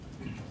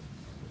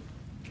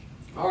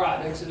All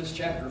right, Exodus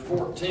chapter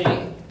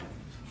 14.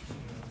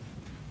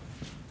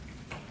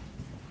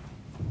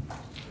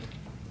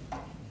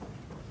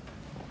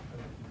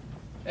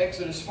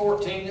 Exodus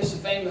 14, this is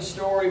a famous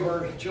story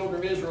where the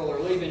children of Israel are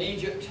leaving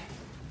Egypt.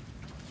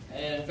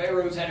 And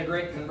Pharaoh's had a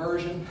great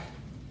conversion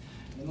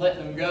and let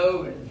them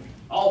go, and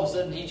all of a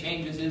sudden he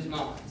changes his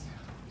mind.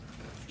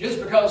 Just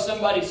because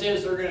somebody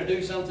says they're going to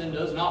do something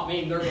does not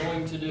mean they're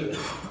going to do it.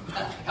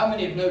 How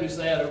many have noticed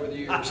that over the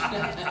years?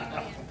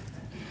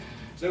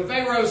 So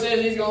Pharaoh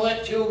says he's going to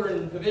let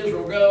children of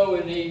Israel go,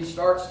 and he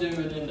starts to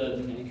and then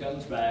doesn't, and he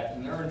comes back,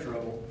 and they're in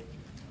trouble.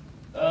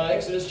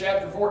 Exodus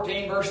chapter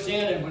 14, verse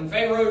 10, and when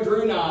Pharaoh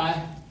drew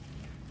nigh,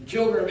 the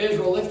children of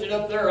Israel lifted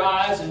up their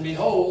eyes, and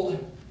behold,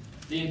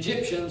 the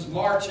Egyptians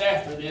marched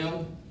after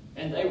them,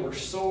 and they were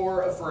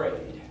sore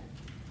afraid.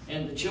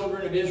 And the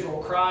children of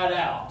Israel cried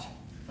out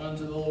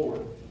unto the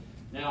Lord.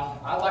 Now,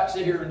 I'd like to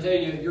sit here and tell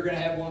you, you're going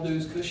to have one of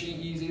those cushy,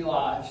 easy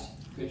lives,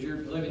 because you're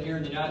living here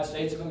in the United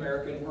States of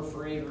America, and we're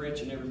free and rich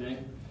and everything.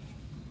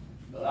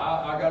 But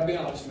I got to be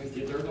honest with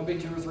you, there's going to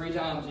be 2 or 3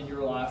 times in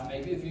your life,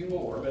 maybe a few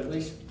more, but at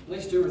least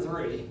 2 or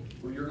 3,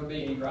 where you're going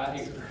to be right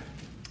here.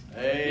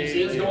 Amen. This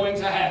is going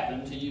to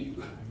happen to you.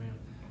 Amen.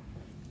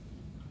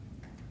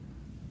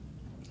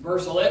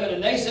 Verse 11,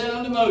 and they said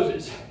unto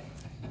Moses,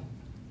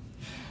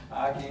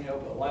 I can't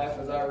help but laugh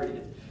as I read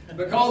it.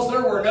 Because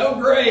there were no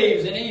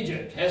graves in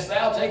Egypt, hast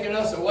thou taken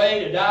us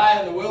away to die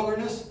in the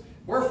wilderness?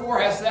 Wherefore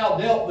hast thou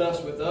dealt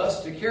thus with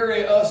us, to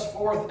carry us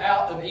forth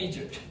out of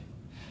Egypt?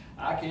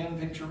 I can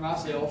picture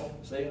myself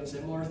saying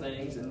similar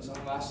things in some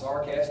of my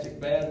sarcastic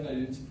bad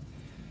moods.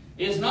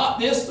 Is not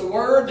this the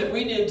word that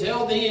we did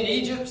tell thee in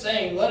Egypt,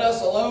 saying, Let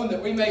us alone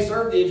that we may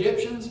serve the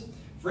Egyptians?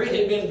 For it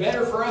had been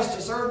better for us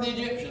to serve the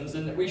Egyptians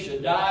than that we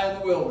should die in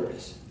the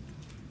wilderness.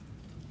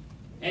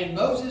 And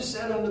Moses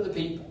said unto the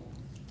people,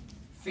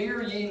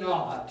 Fear ye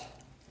not,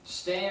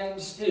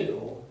 stand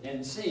still,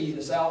 and see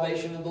the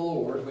salvation of the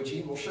Lord, which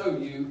he will show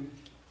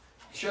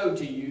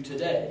to you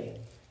today.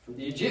 For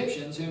the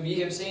Egyptians whom ye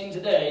have seen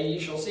today, ye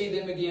shall see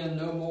them again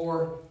no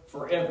more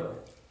forever.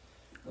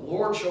 The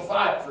Lord shall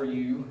fight for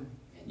you,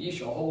 and ye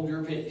shall hold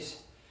your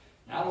peace.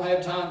 Now, I don't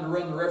have time to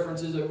run the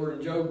references over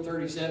in Job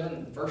 37,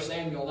 and 1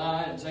 Samuel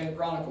 9, and 2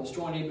 Chronicles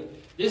 20,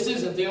 but this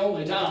isn't the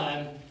only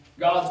time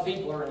God's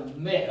people are in a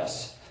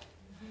mess.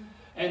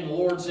 And the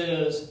Lord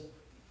says,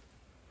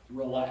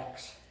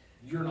 relax.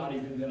 You're not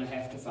even going to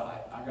have to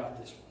fight. I got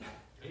this one.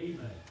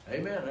 Amen.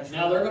 Amen. That's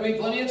now, there are going to be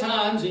plenty of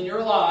times in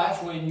your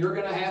life when you're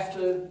going to have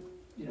to,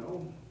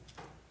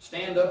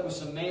 stand up with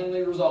some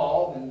manly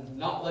resolve and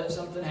not let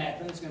something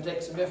happen. It's going to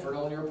take some effort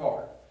on your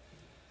part.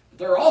 But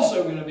there are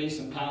also going to be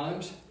some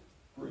times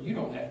where you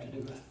don't have to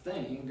do a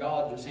thing.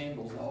 God just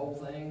handles the whole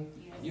thing.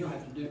 Yes. And you don't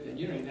have to do it.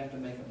 You don't even have to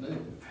make a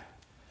move.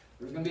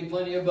 There's going to be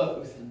plenty of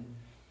both. And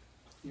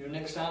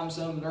next time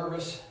some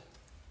nervous,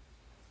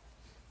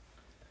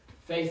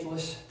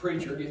 faithless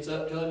preacher gets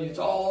up telling you, it's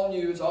all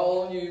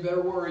on you, you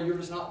better worry, you're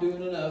just not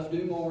doing enough,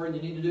 do more, and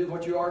you need to do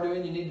what you are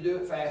doing, you need to do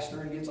it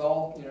faster, and gets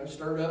all,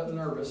 stirred up and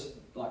nervous,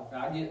 like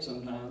I get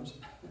sometimes.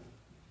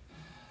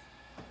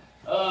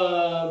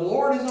 The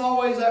Lord isn't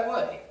always that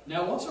way.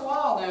 Now, once in a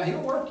while,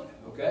 he'll work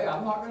you, okay?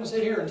 I'm not going to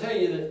sit here and tell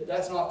you that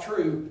that's not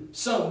true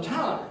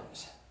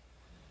sometimes.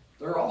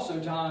 There are also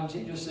times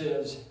he just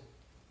says,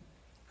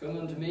 Come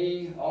unto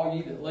me, all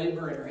ye that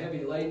labor and are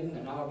heavy laden,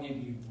 and I'll give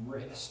you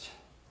rest.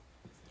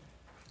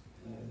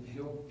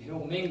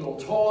 He'll mingle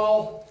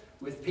toil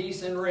with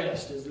peace and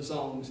rest, as the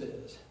song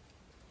says.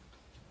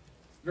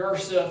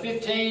 Verse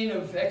 15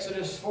 of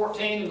Exodus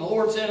 14, And the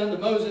Lord said unto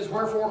Moses,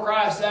 Wherefore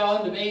criest thou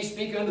unto me?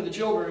 Speak unto the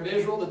children of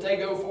Israel, that they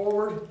go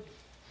forward.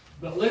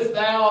 But lift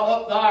thou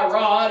up thy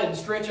rod, and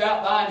stretch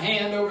out thine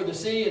hand over the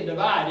sea, and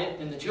divide it,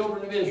 and the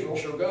children of Israel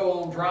shall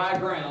go on dry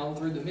ground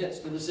through the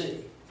midst of the sea.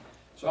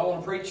 So I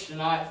want to preach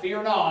tonight,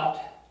 fear not,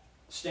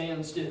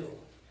 stand still.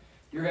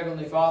 Dear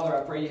Heavenly Father,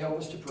 I pray you help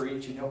us to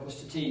preach and help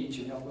us to teach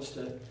and help us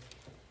to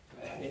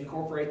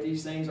incorporate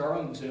these things our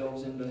own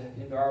selves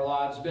into our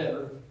lives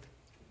better.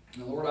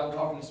 And Lord, I'm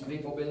talking to some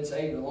people who have been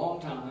saved a long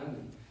time,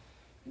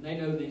 and they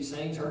know these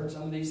things, heard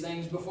some of these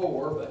things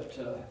before, but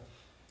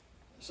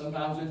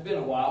sometimes it's been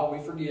a while, we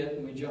forget,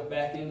 and we jump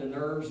back into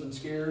nerves and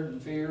scared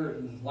and fear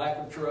and lack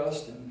of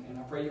trust, and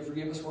I pray you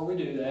forgive us where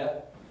we do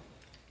that.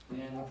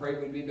 And I pray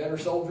we'd be better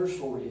soldiers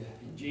for you.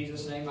 In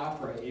Jesus' name I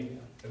pray. Amen.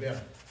 Amen.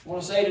 I want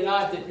to say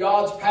tonight that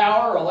God's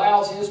power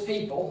allows his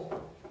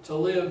people to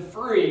live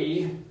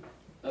free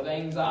of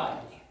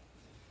anxiety.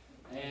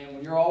 And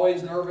when you're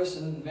always nervous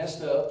and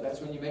messed up, that's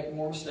when you make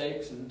more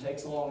mistakes and it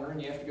takes longer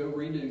and you have to go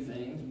redo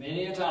things.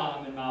 Many a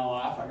time in my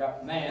life I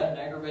got mad and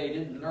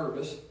aggravated and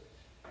nervous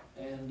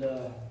and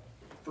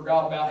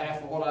forgot about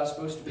half of what I was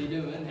supposed to be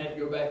doing and had to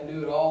go back and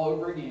do it all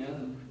over again,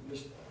 and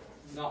just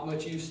not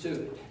much use to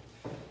it.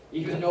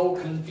 Even old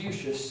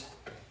Confucius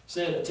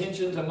said,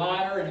 attention to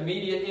minor and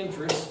immediate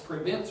interests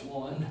prevents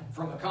one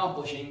from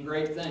accomplishing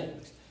great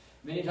things.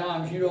 Many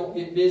times you don't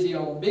get busy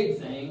on big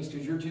things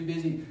because you're too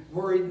busy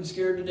worried and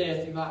scared to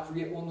death. You might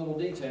forget one little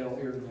detail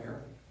here and there,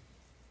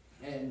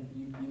 and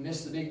you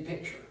miss the big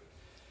picture.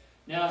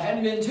 Now, it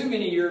hadn't been too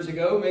many years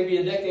ago, maybe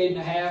a decade and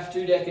a half,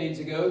 2 decades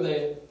ago,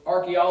 the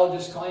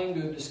archaeologists claimed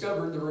to have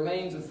discovered the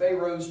remains of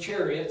Pharaoh's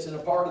chariots in a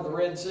part of the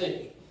Red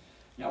Sea.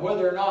 Now,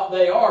 whether or not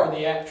they are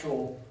the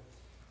actual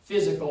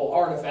physical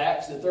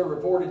artifacts that they're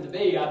reported to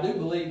be, I do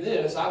believe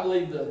this. I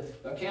believe the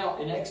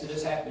account in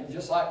Exodus happened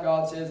just like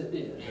God says it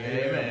did.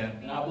 Amen.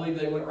 And I believe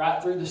they went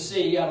right through the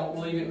sea. I don't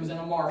believe it was in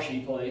a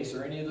marshy place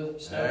or any of the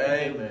stuff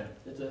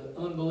that the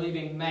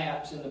unbelieving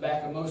maps in the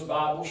back of most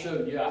Bibles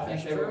showed you. I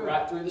think they went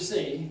right through the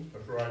sea.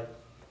 That's right.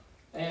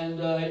 And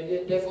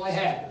it definitely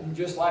happened,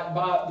 just like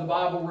the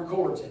Bible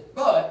records it.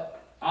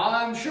 But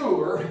I'm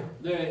sure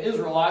the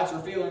Israelites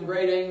are feeling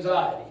great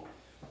anxiety.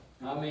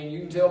 I mean, you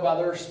can tell by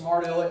their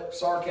smart aleck,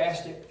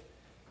 sarcastic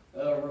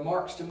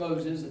remarks to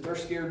Moses that they're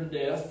scared to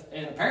death.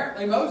 And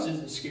apparently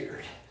Moses is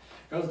scared.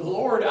 Because the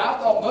Lord, I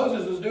thought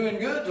Moses was doing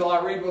good until I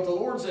read what the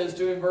Lord says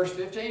to him, verse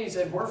 15. He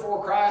said,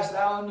 "Wherefore criest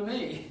thou unto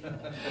me?"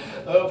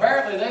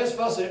 Apparently they was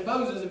fussing at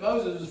Moses, and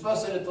Moses was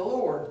fussing at the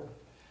Lord.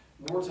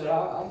 The Lord said,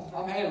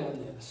 I'm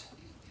handling this.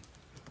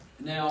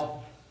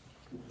 Now,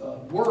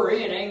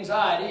 worry and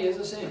anxiety is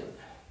a sin.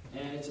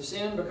 And it's a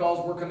sin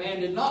because we're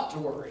commanded not to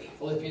worry.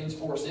 Philippians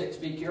 4:6,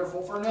 "Be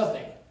careful for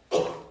nothing,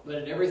 but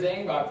in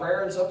everything by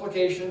prayer and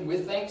supplication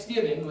with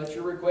thanksgiving let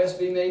your requests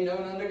be made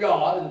known unto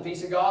God, and the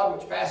peace of God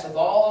which passeth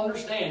all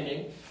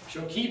understanding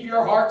shall keep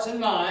your hearts and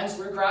minds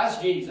through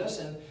Christ Jesus."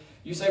 And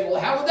you say, well,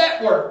 how would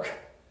that work?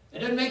 It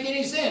doesn't make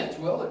any sense.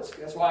 Well,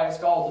 that's why it's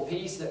called the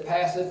peace that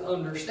passeth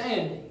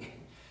understanding.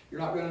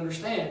 You're not going to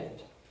understand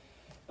it.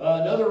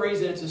 Another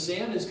reason it's a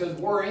sin is because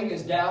worrying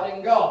is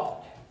doubting God.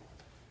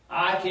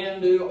 "I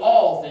can do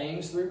all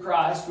things through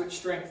Christ which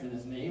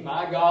strengtheneth me.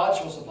 My God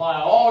shall supply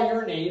all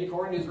your need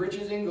according to his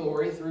riches in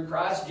glory through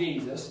Christ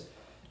Jesus."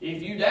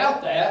 If you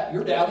doubt that,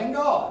 you're doubting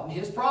God and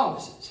his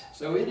promises.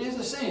 So it is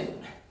a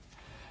sin.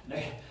 Now,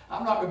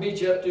 I'm not going to beat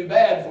you up too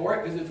bad for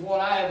it because it's one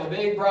I have a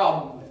big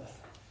problem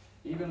with.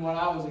 Even when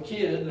I was a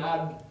kid and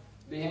I'd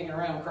be hanging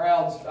around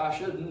crowds I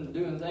shouldn't and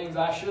doing things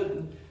I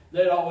shouldn't,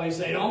 they'd always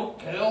say, "Don't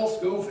tell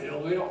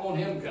Schofield. We don't want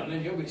him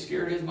coming. He'll be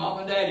scared his mom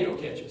and daddy will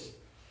catch us."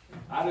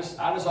 I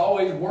just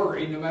always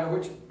worried no matter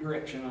which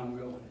direction I'm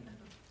going.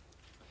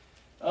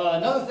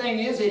 Another thing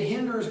is it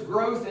hinders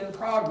growth and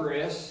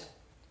progress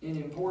in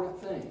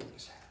important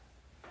things.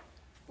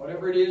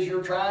 Whatever it is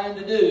you're trying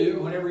to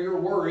do, whenever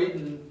you're worried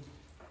and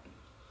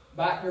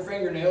biting your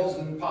fingernails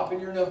and popping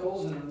your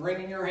knuckles and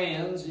wringing your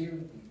hands,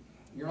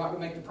 you're not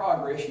going to make the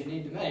progress you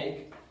need to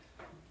make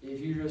if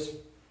you just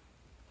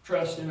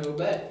trust and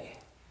obey.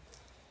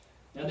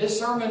 Now, this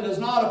sermon does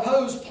not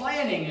oppose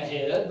planning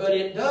ahead, but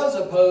it does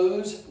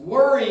oppose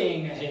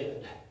worrying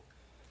ahead.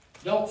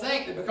 Don't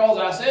think that because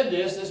I said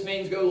this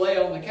means go lay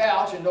on the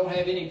couch and don't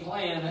have any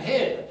plan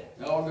ahead.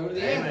 No, go to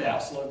the ant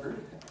house, sluggard.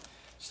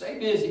 Stay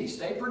busy,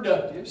 stay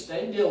productive,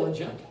 stay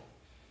diligent.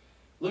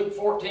 Luke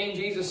 14,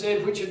 Jesus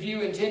said, "Which of you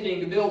intending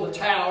to build a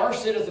tower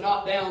sitteth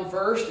not down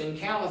first and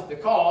counteth the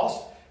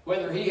cost,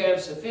 whether he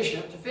have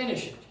sufficient to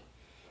finish it?"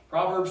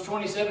 Proverbs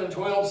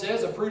 27:12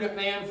 says, "A prudent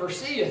man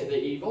foreseeth the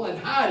evil and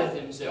hideth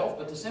himself,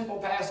 but the simple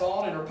pass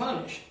on and are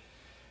punished."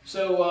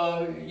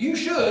 So you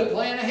should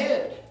plan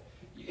ahead.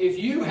 If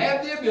you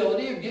have the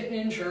ability of getting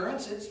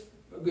insurance, it's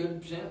a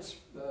good sense.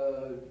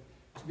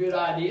 It's a good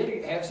idea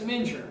to have some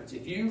insurance.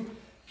 If you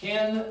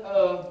can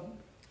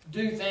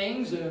do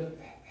things,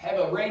 have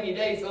a rainy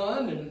day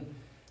fund and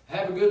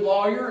have a good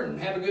lawyer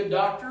and have a good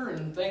doctor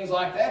and things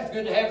like that, it's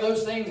good to have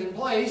those things in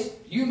place.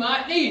 You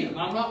might need them.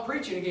 I'm not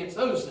preaching against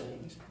those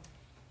things.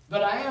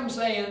 But I am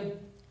saying,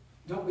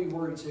 don't be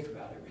worried sick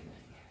about everything.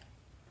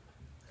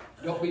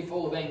 Don't be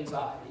full of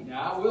anxiety.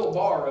 Now, I will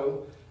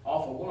borrow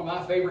off of one of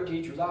my favorite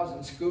teachers. I was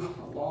in school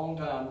a long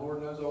time,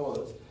 Lord knows I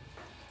was.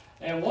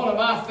 And one of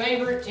my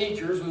favorite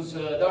teachers was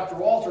Dr.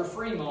 Walter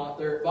Fremont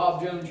there at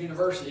Bob Jones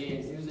University.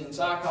 He was in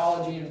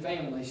psychology and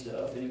family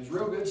stuff, and it was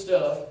real good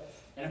stuff.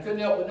 And I couldn't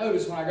help but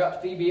notice when I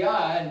got to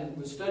PBI and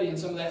was studying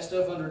some of that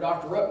stuff under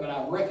Dr. Ruckman,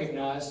 I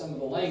recognized some of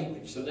the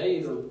language. So they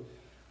either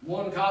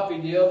one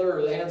copied the other,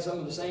 or they had some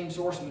of the same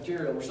source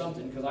material or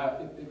something,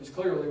 because it was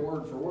clearly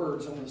word for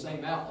word some of the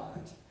same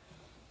outlines.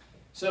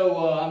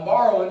 So I'm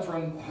borrowing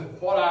from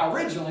what I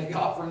originally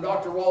got from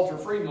Dr. Walter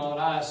Fremont.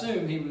 I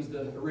assume he was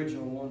the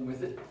original one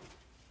with it.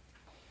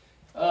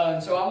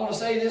 And so I want to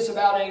say this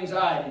about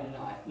anxiety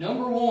tonight.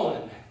 Number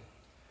one,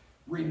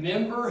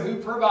 remember who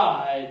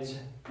provides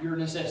your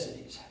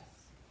necessities.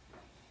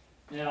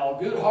 Now,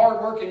 good,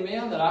 hard-working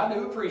men that I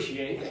do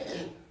appreciate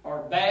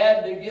are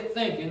bad to get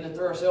thinking that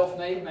they're a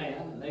self-made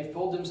man, and they've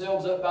pulled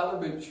themselves up by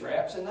their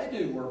bootstraps, and they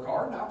do work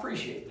hard, and I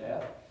appreciate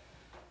that.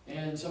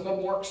 And some of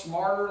them work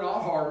smarter,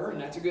 not harder, and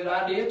that's a good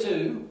idea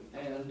too.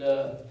 And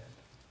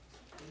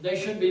they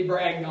should be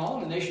bragged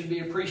on, and they should be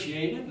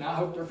appreciated, and I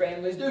hope their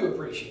families do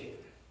appreciate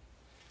it.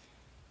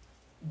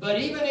 But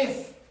even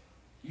if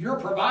you're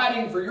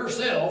providing for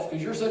yourself,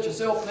 because you're such a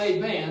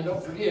self-made man,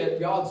 don't forget,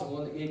 God's the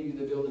one that gave you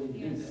the ability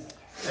to do that.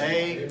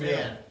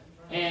 Amen.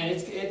 And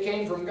it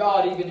came from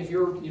God, even if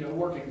you're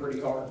working pretty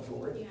hard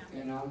for it.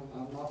 Yeah. And I'm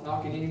not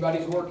knocking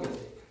anybody's work ethic.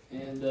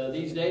 And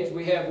these days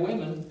we have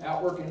women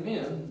outworking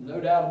men,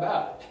 no doubt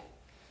about it.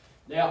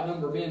 They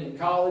outnumber men in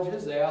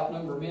colleges. They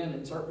outnumber men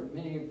in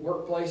many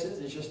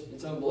workplaces.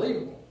 It's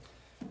unbelievable.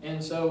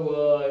 And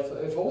so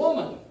if a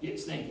woman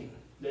gets thinking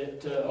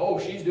that,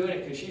 she's doing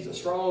it because she's a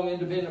strong,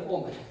 independent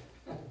woman.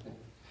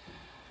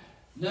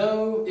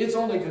 No, it's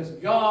only because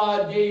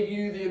God gave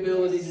you the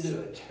ability to do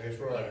it. That's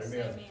right.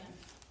 Amen.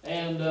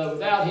 And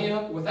without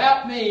Him,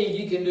 without me,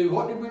 you can do,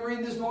 what did we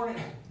read this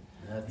morning?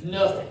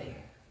 Nothing.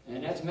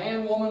 And that's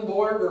man, woman,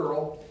 boy, or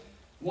girl.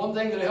 One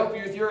thing that'll help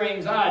you with your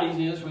anxieties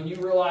is when you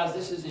realize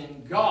this is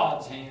in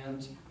God's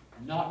hands,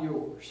 not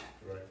yours.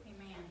 Right.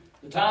 Amen.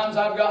 The times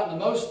I've gotten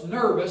the most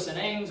nervous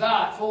and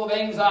full of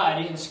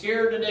anxiety and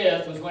scared to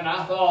death was when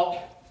I thought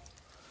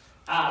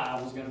I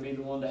was going to be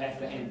the one to have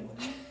to handle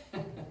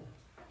it.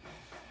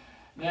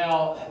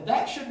 Now,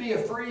 that should be a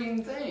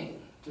freeing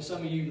thing to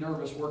some of you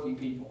nervous working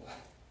people.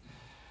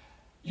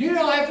 You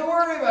don't have to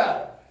worry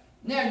about it.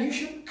 Now, you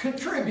should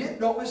contribute.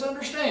 Don't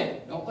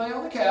misunderstand. Don't lay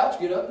on the couch.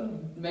 Get up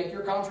and make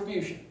your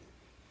contribution.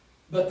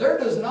 But there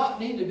does not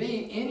need to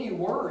be any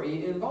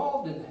worry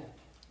involved in that.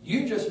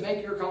 You just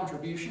make your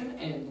contribution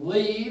and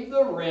leave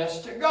the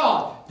rest to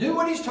God. Do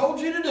what He's told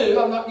you to do.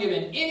 I'm not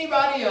giving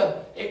anybody an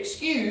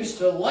excuse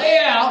to lay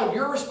out of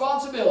your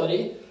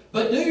responsibility,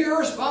 but do your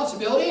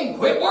responsibility and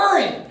quit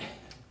worrying.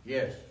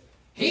 Yes.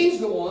 He's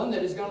the one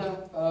that is going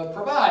to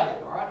provide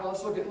it. All right, now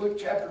let's look at Luke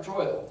chapter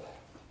 12.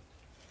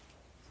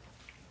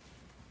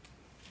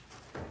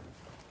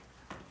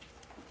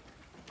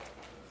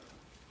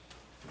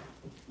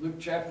 Luke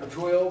chapter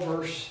 12,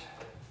 verse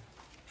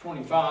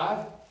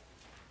 25.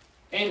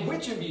 And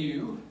which of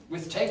you,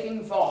 with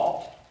taking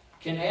thought,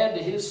 can add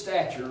to his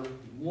stature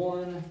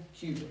 1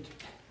 cubit?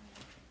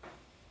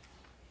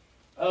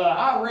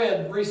 I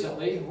read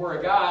recently where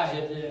a guy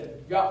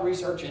had got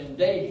research in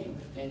dating,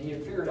 and he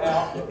had figured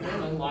out that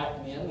women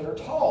like men that are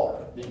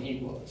taller than he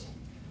was.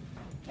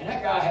 And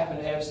that guy happened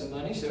to have some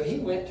money, so he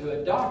went to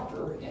a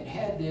doctor and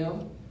had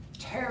them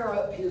tear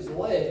up his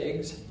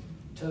legs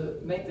to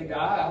make the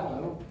guy, I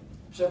don't know,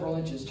 several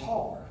inches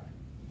taller.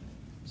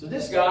 So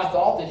this guy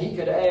thought that he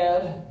could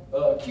add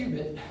a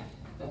cubit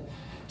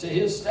to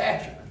his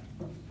stature.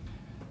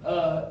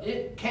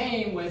 It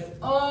came with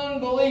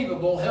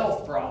unbelievable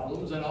health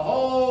problems and a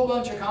whole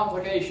bunch of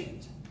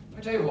complications. Let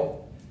me tell you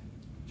what,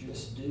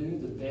 just do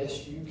the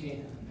best you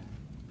can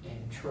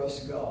and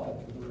trust God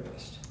for the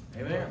rest.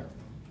 Amen.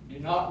 Do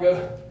not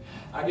go,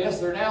 I guess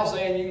they're now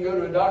saying you can go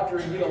to a doctor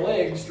and get a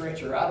leg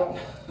stretcher. I don't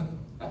know.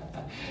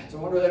 So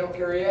I wonder they don't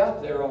carry you out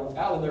of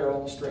there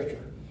on the stretcher.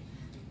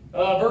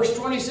 Verse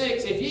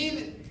 26, if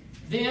ye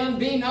then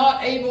be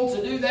not able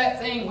to do that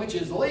thing which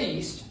is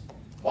least,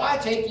 why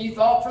take ye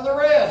thought for the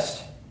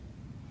rest?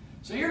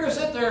 So you're going to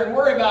sit there and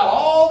worry about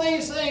all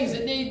these things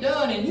that need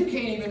done, and you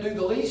can't even do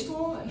the least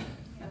one.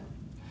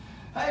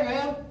 Hey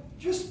man,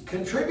 just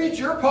contribute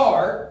your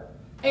part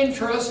and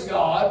trust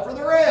God for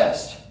the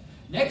rest.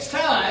 Next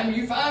time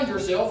you find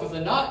yourself with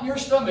a knot in your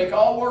stomach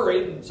all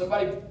worried, and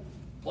somebody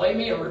play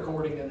me a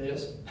recording of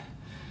this,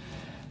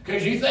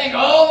 because you think,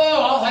 oh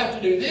no, I'll have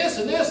to do this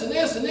and this and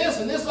this and this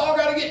and this all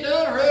got to get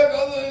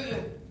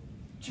done.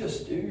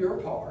 Just do your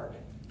part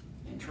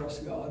and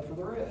trust God for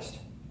the rest.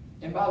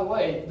 And by the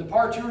way, the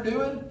part you're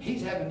doing,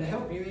 He's having to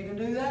help you even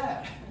do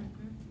that.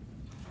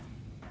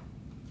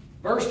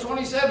 Verse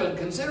 27,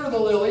 consider the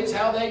lilies,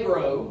 how they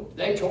grow.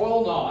 They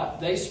toil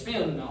not, they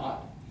spin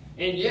not.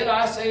 And yet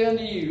I say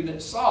unto you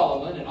that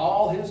Solomon in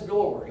all his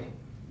glory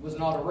was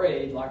not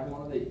arrayed like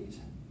one of these.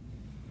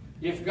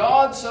 If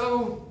God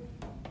so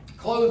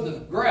clothe the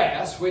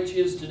grass, which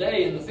is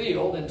today in the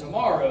field, and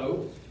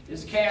tomorrow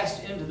is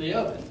cast into the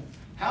oven,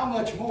 how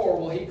much more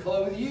will He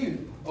clothe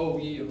you, O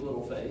ye of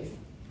little faith?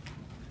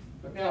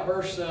 Look now at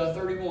verse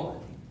 31.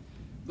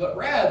 But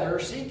rather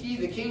seek ye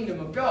the kingdom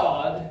of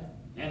God,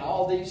 and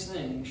all these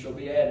things shall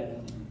be added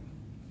unto you.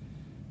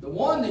 The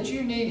one that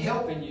you need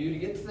helping you to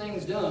get the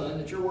things done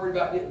that you're worried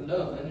about getting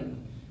done,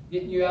 and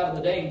getting you out of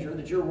the danger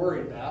that you're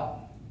worried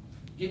about,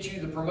 get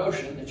you the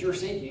promotion that you're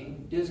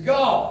seeking, is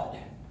God.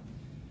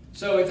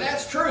 So if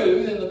that's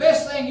true, then the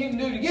best thing you can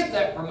do to get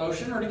that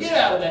promotion, or to get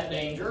out of that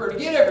danger, or to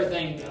get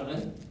everything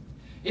done,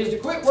 is to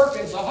quit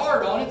working so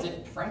hard on it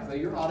that, frankly,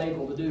 you're not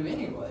able to do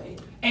anyway,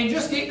 and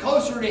just get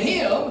closer to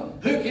Him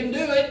who can do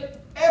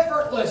it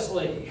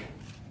effortlessly.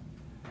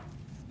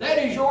 That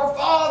is your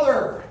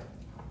Father.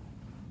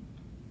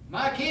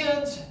 My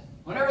kids,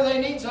 whenever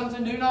they need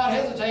something, do not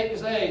hesitate to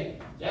say,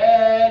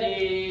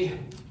 Daddy.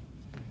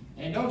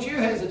 And don't you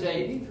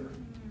hesitate either.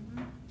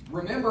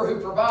 Remember who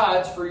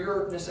provides for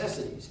your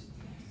necessities.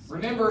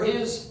 Remember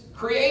His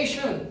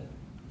creation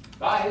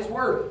by His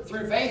Word.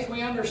 Through faith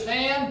we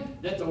understand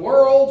that the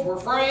worlds were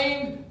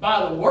framed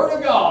by the Word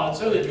of God,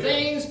 so that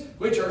things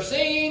which are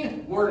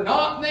seen were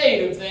not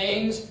made of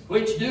things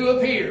which do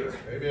appear.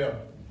 Amen.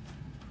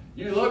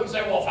 You look and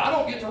say, well, if I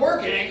don't get to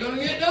work, it ain't going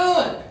to get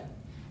done.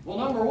 Well,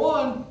 number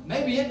one,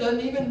 maybe it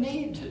doesn't even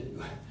need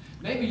to.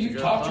 Maybe you've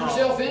talked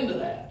yourself into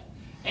that.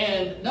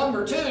 And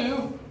number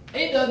two,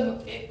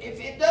 if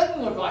it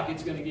doesn't look like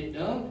it's going to get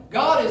done,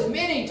 God has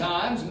many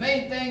times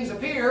made things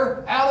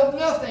appear out of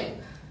nothing.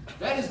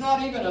 That is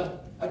not even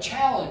a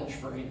challenge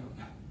for Him.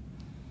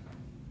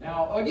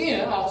 Now,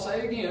 again, I'll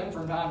say again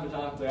from time to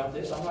time throughout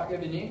this, I'm not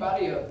giving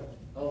anybody a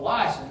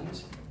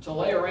license to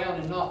lay around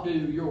and not do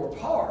your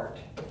part.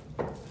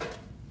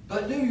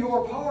 But do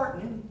your part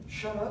and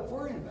shut up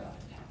worrying about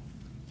it.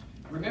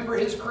 Remember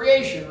His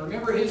creation.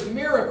 Remember His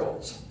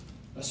miracles,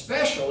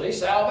 especially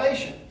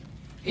salvation.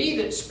 He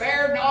that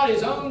spared not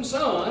His own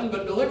Son,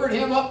 but delivered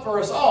Him up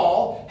for us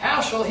all, how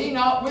shall He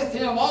not with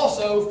Him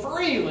also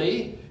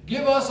freely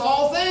give us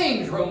all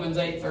things? Romans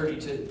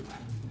 8:32.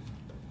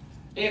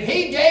 If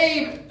He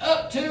gave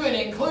up to and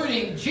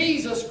including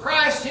Jesus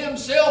Christ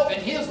Himself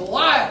and His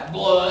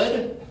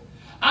lifeblood,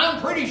 I'm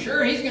pretty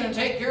sure He's going to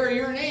take care of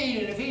your need,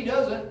 and if He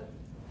doesn't,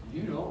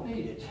 you don't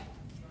need it.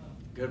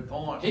 Good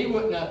point. He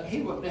wouldn't have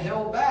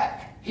held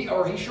back. He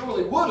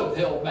surely would have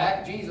held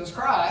back Jesus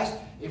Christ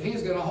if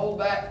He's going to hold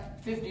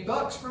back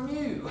 $50 from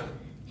you.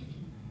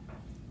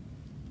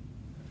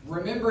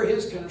 Remember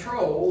His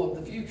control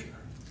of the future.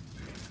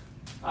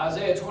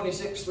 Isaiah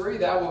 26:3,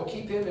 Thou wilt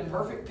keep him in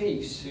perfect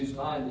peace, whose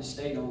mind is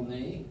stayed on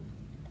Thee,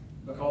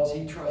 because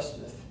he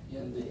trusteth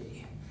in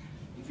Thee.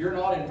 If you're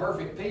not in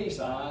perfect peace,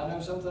 I know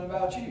something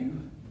about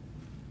you.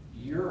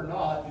 You're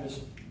not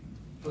just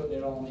putting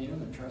it on Him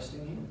and trusting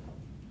Him.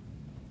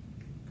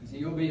 Because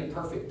you'll be in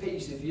perfect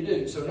peace if you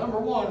do. So number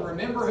one,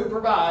 remember who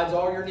provides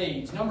all your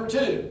needs. Number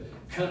two,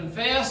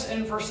 confess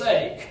and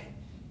forsake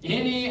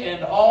any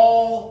and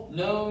all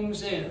known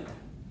sin.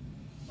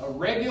 A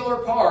regular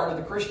part of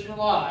the Christian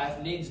life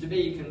needs to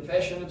be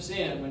confession of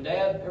sin. When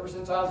Dad, ever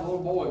since I was a little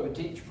boy, would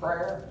teach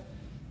prayer,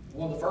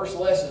 one of the first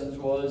lessons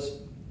was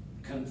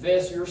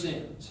confess your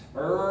sins.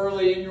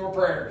 Early in your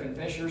prayer,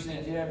 confess your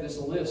sins. He'd have this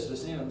list of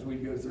sins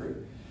we'd go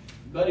through.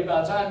 Buddy, by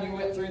the time you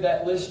went through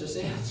that list of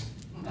sins,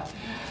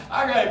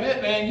 I gotta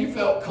admit, man, you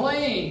felt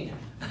clean.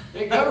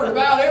 It covered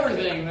about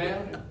everything,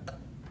 man.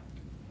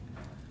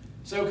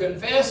 So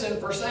confess and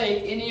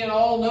forsake any and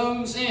all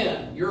known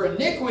sin. Your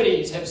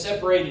iniquities have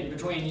separated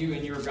between you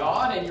and your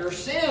God, and your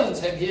sins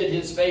have hid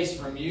His face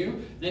from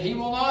you, that He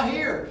will not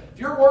hear.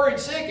 If you're worried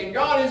sick and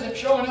God isn't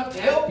showing up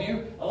to help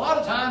you, a lot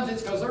of times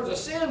it's because there's a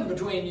sin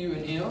between you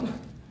and Him.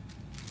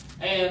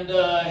 And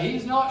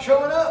He's not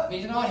showing up.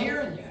 He's not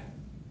hearing you.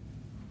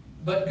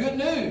 But good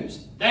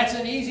news, that's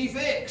an easy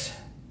fix.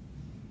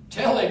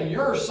 Tell Him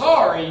you're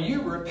sorry,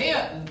 you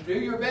repent, and do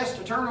your best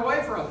to turn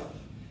away from it.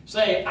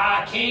 Say,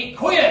 I can't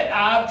quit,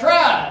 I've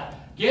tried.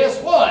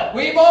 Guess what?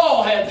 We've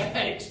all had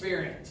that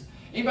experience.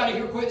 Anybody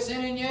here quit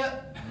sinning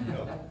yet?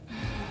 No.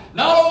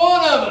 Not a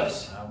one of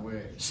us. I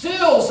wish.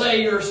 Still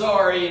say you're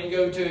sorry and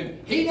go to Him.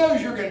 He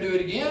knows you're going to do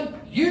it again.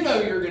 You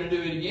know you're going to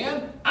do it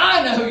again.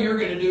 I know you're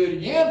going to do it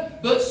again.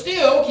 But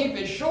still, keep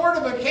as short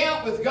of a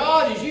count with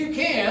God as you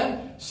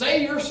can.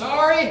 Say you're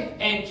sorry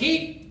and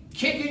keep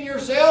kicking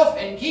yourself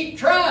and keep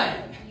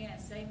trying.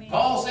 Yes, amen.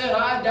 Paul said,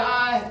 I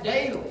die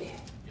daily.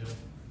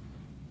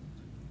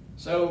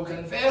 So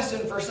confess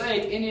and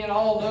forsake any and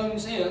all known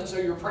sins, so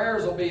your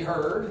prayers will be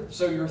heard,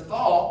 so your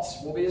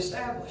thoughts will be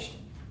established.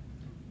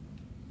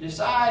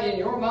 Decide in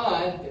your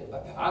mind,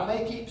 I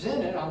may keep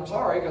sinning, I'm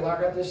sorry, because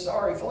I got this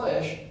sorry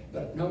flesh,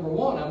 but number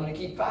one, I'm going to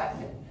keep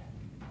fighting it.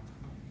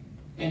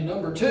 And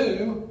number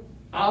two,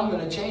 I'm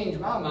going to change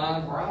my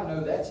mind where I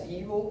know that's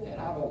evil and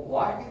I don't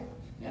like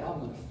it, and I'm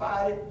going to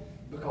fight it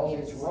because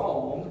it's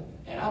wrong,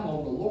 and I'm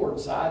on the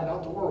Lord's side,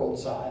 not the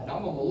world's side. And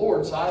I'm on the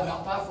Lord's side,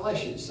 not my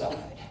flesh's side.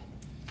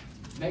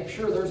 Make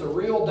sure there's a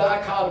real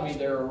dichotomy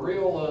there, be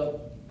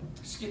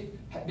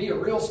a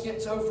real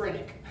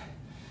schizophrenic,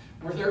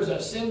 where there's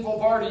a sinful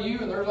part of you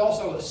and there's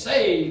also a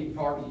saved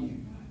part of you.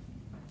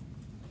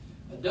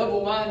 A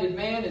double-minded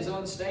man is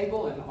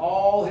unstable in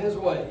all his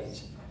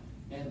ways.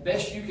 And the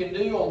best you can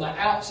do on the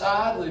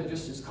outside, live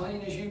just as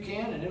clean as you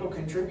can, and it'll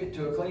contribute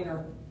to a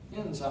cleaner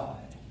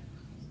inside.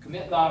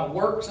 Commit thy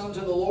works unto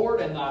the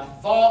Lord, and thy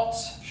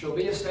thoughts shall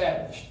be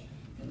established.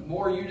 And the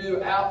more you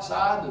do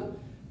outside,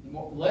 the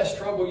less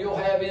trouble you'll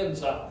have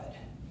inside.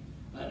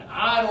 An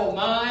idle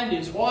mind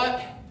is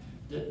what?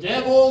 The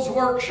devil's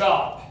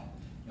workshop.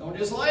 Don't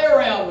just lay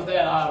around with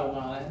that idle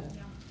mind.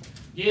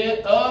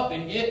 Get up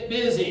and get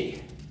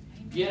busy.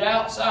 Get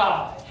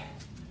outside.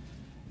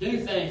 Do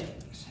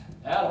things.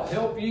 That'll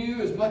help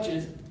you as much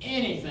as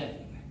anything.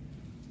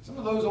 Some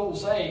of those old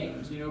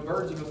sayings,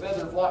 birds of a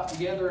feather flock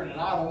together, and an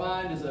idle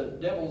mind is a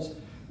devil's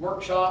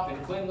workshop,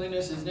 and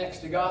cleanliness is next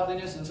to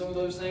godliness, and some of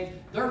those things,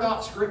 they're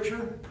not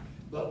Scripture.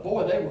 But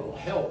boy, they will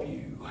help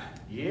you.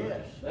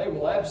 Yes. They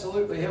will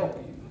absolutely help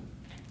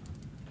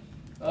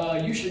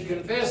you. You should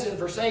confess and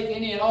forsake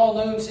any and all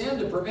known sin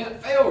to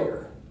prevent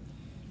failure.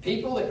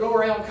 People that go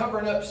around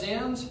covering up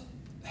sins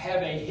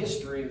have a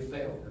history of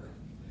failure.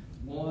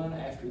 One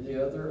after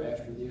the other,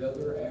 after the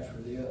other, after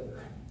the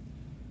other.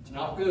 It's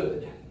not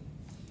good.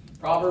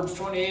 Proverbs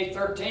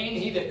 28:13,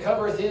 He that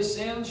covereth his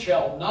sins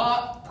shall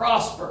not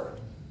prosper.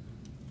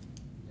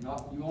 You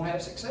won't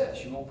have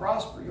success. You won't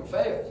prosper. You'll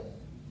fail.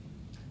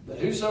 But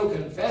whoso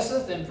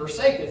confesseth and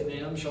forsaketh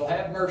them shall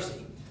have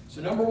mercy. So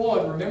number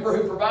one, remember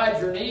who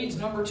provides your needs.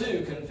 Number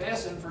two,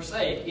 confess and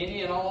forsake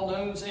any and all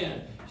known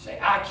sin. You say,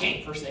 I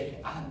can't forsake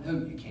it. I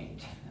know you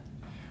can't.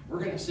 We're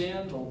going to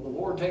sin till the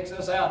Lord takes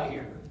us out of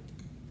here.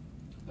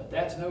 But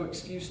that's no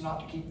excuse not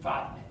to keep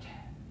fighting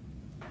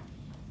it.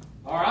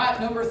 All right,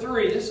 number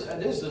 3. This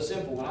is a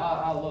simple one.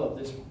 I love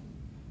this one.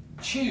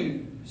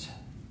 Choose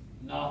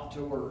not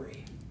to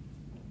worry.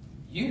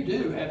 You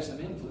do have some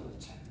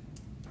influence.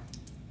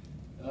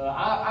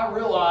 I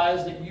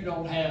realize that you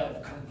don't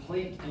have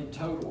complete and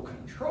total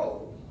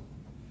control,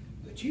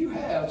 but you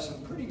have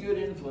some pretty good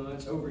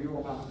influence over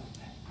your mind.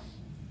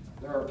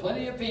 There are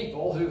plenty of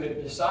people who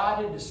have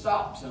decided to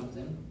stop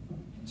something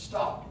and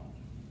stopped it.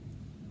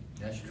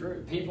 That's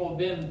true. People have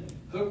been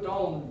hooked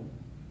on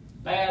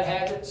bad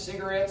habits,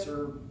 cigarettes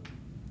or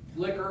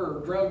liquor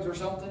or drugs or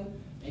something,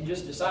 and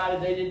just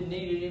decided they didn't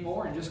need it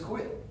anymore and just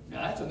quit.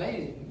 Now that's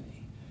amazing to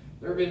me.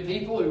 There have been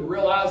people who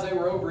realized they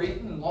were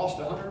overeating and lost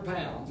 100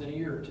 pounds in a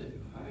year or two.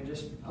 I mean,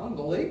 just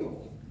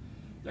unbelievable.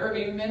 There have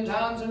even been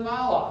times in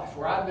my life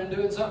where I've been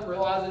doing something,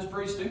 realized it's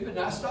pretty stupid, and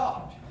I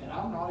stopped. And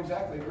I'm not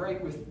exactly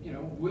great with,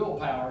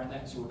 willpower and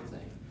that sort of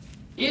thing.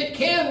 It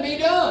can be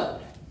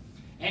done.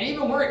 And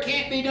even where it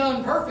can't be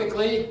done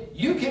perfectly,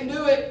 you can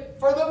do it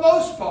for the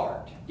most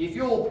part if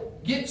you'll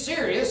get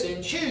serious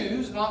and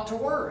choose not to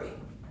worry.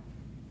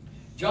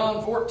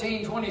 John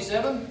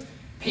 14:27,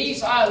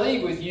 peace I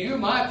leave with you,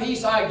 my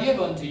peace I give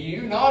unto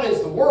you, not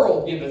as the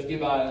world giveth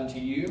give I unto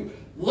you.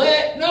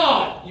 Let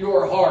not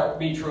your heart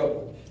be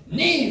troubled,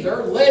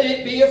 neither let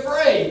it be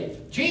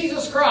afraid.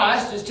 Jesus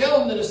Christ is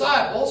telling the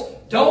disciples,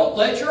 don't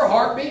let your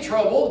heart be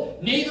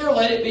troubled, neither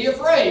let it be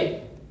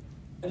afraid.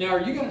 Now,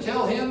 are you going to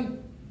tell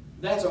him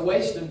that's a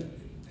waste of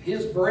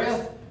his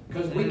breath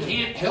because we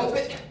can't help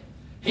it?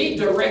 He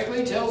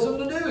directly tells them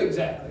to do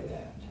exactly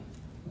that.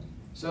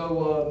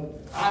 So,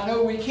 I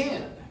know we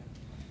can.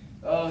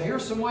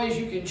 Here's some ways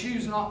you can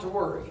choose not to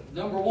worry.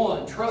 Number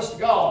 1, trust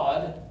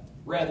God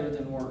rather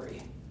than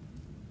worry.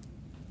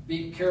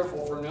 Be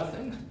careful for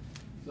nothing,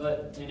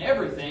 but in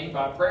everything,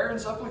 by prayer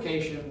and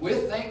supplication,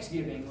 with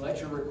thanksgiving, let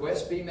your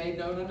requests be made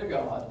known unto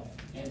God,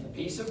 and the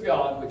peace of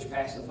God, which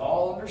passeth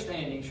all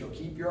understanding, shall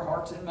keep your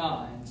hearts and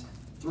minds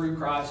through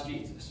Christ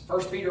Jesus.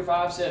 1 Peter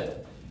 5:7,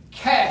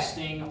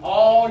 casting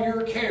all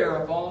your care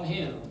upon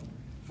him,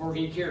 for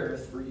he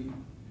careth for you.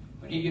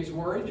 When he gets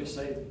worried, just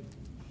say,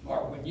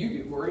 or when you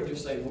get worried,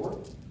 just say, Lord,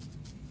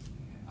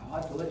 I'll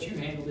have to let you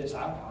handle this.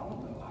 I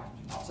don't know.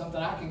 It's not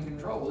something I can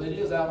control. It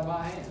is out of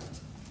my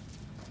hands.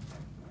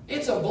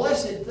 It's a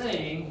blessed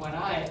thing when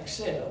I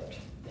accept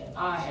that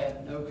I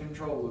have no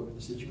control over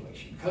the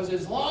situation. Because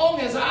as long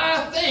as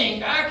I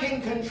think I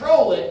can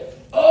control it,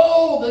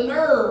 the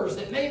nerves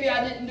that maybe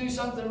I didn't do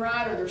something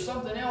right, or there's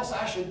something else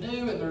I should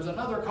do, and there's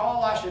another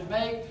call I should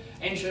make,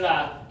 and should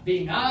I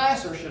be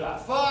nice, or should I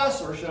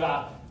fuss, or should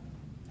I...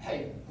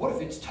 Hey, what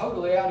if it's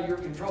totally out of your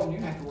control and you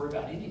don't have to worry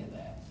about any of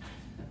that?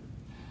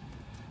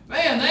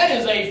 Man, that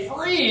is a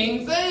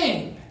freeing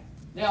thing.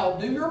 Now,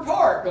 do your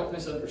part. Don't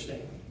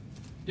misunderstand me.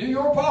 Do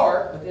your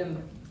part, but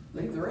then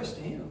leave the rest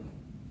to him.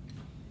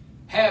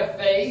 Have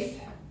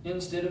faith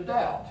instead of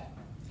doubt.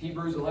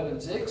 Hebrews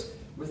 11:6,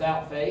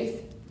 without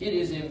faith, it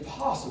is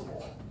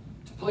impossible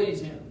to please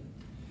him.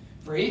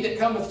 For he that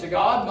cometh to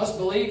God must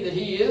believe that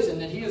he is,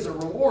 and that he is a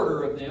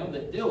rewarder of them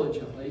that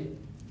diligently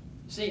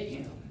seek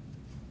him.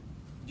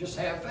 Just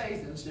have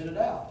faith instead of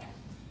doubt.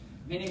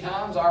 Many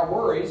times our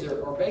worries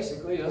are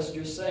basically us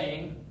just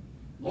saying,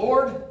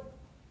 Lord,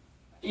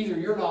 either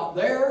you're not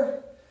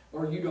there,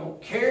 or you don't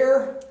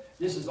care.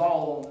 This is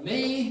all on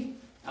me.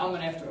 I'm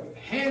going to have to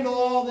handle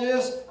all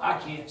this. I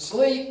can't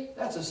sleep.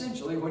 That's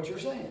essentially what you're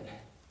saying.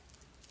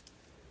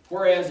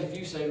 Whereas if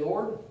you say,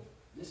 Lord,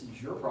 this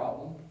is your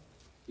problem.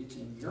 It's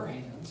in your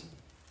hands.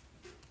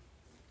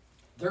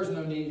 There's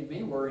no need in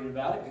me worrying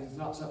about it because it's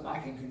not something I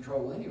can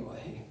control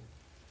anyway.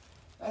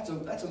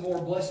 That's a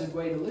more blessed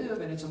way to live,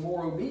 and it's a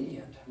more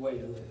obedient way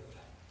to live.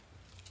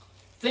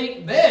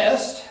 Think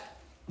best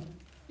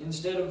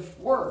instead of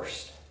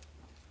worst.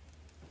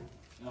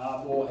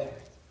 Ah, boy.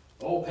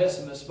 Old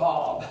pessimist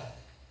Bob.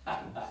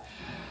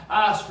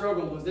 I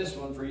struggled with this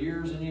one for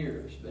years and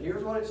years. But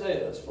here's what it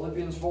says.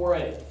 Philippians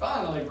 4:8.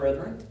 Finally,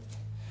 brethren,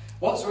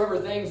 whatsoever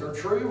things are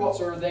true,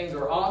 whatsoever things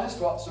are honest,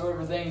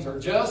 whatsoever things are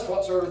just,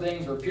 whatsoever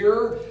things are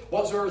pure,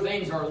 whatsoever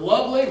things are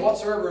lovely,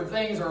 whatsoever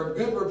things are of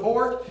good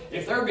report,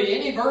 if there be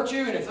any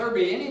virtue and if there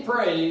be any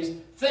praise,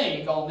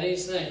 think on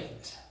these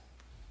things.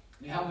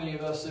 I mean, how many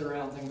of us sit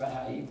around and think about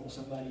how evil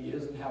somebody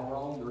is and how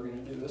wrong they're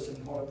going to do us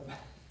and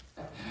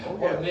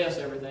what a mess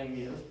everything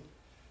is?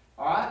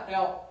 All right,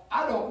 now,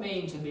 I don't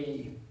mean to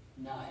be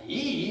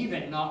naive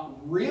and not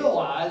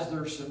realize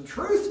there's some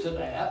truth to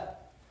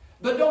that,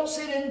 but don't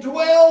sit and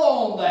dwell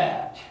on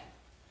that.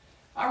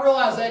 I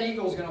realize that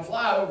eagle's going to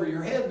fly over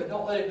your head, but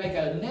don't let it make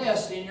a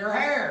nest in your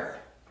hair.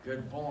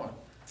 Good point.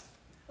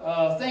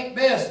 Think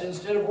best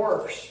instead of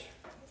worse.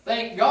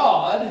 Thank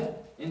God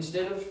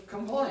instead of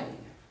complain.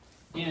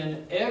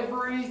 In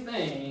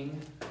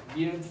everything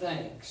give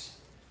thanks,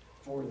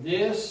 for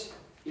this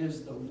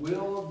is the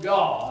will of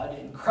God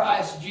in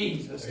Christ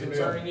Jesus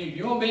concerning you.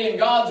 You want to be in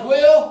God's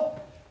will?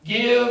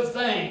 Give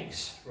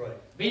thanks. Right.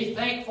 Be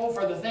thankful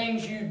for the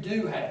things you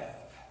do have.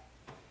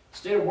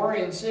 Instead of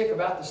worrying sick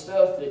about the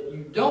stuff that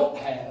you don't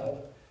have,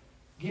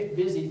 Get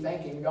busy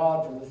thanking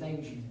God for the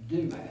things you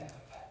do have.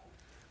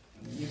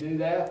 And when you do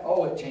that,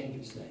 oh, it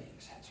changes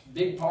things. It's a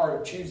big part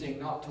of choosing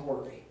not to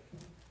worry.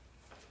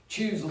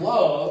 Choose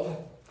love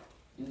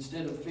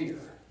instead of fear.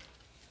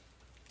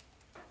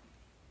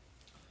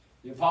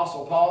 The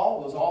Apostle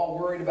Paul was all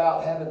worried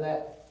about having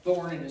that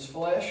thorn in his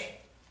flesh.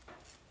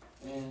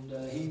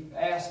 And he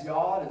asked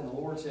God, and the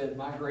Lord said,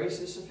 my grace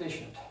is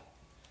sufficient.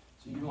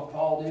 So you know what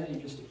Paul did? He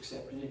just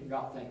accepted it and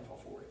got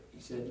thankful for it.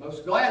 He said,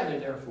 most gladly,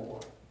 therefore,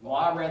 will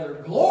I rather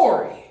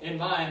glory in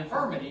my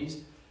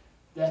infirmities,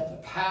 that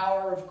the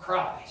power of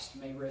Christ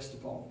may rest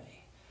upon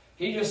me.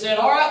 He just said,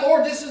 all right,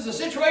 Lord, this is the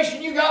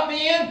situation you got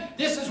me in.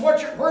 This is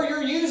where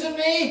you're using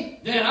me.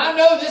 Then I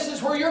know this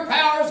is where your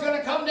power is going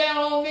to come down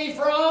on me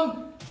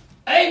from.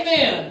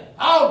 Amen.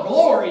 I'll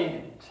glory in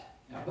it.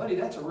 Now, buddy,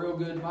 that's a real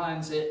good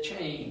mindset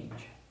change.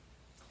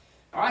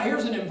 All right,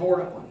 here's an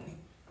important one.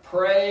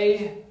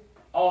 Pray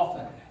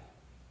often.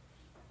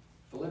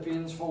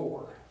 Philippians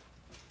 4.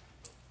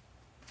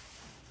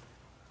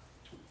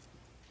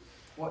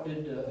 What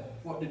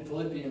did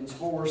Philippians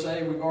 4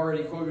 say? We've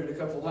already quoted a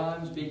couple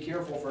times. Be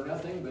careful for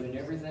nothing, but in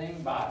everything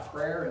by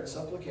prayer and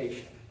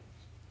supplication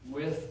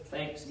with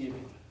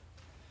thanksgiving.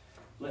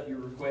 Let your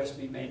requests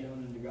be made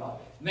known unto God.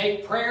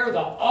 Make prayer the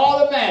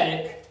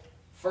automatic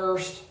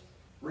first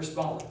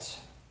response.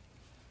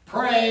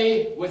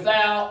 Pray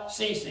without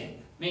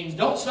ceasing. Means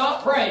don't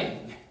stop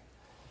praying.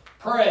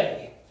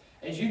 Pray.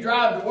 As you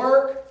drive to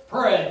work,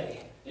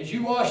 pray. As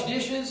you wash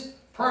dishes,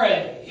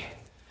 pray.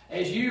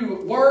 As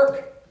you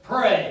work,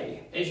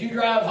 pray. As you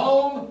drive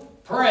home,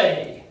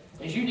 pray.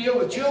 As you deal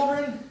with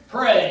children,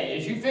 pray.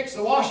 As you fix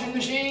the washing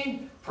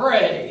machine,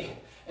 pray.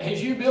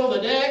 As you build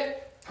a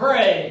deck,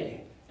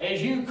 pray.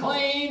 As you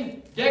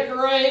clean,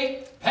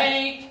 decorate,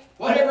 paint,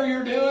 whatever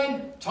you're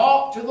doing,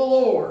 talk to the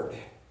Lord.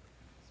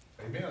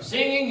 Amen.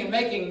 Singing and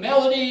making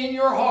melody in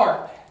your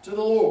heart to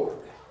the Lord.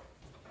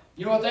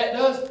 You know what that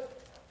does?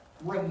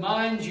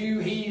 Reminds you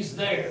He's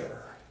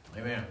there.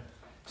 Amen.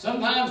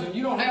 Sometimes when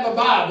you don't have a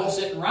Bible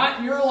sitting right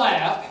in your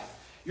lap,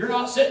 you're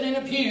not sitting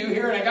in a pew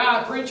hearing a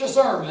guy preach a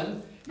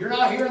sermon, you're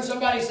not hearing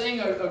somebody sing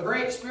a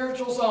great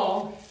spiritual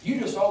song, you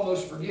just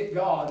almost forget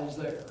God is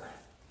there.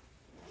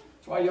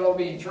 That's why you ought to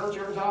be in church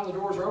every time the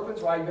doors are open.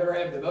 That's why you better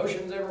have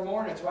devotions every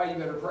morning. That's why you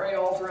better pray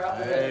all throughout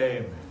the day.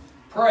 Amen.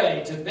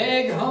 Pray. To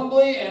beg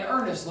humbly and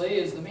earnestly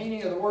is the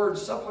meaning of the word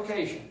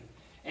supplication.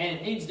 And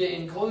it needs to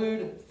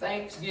include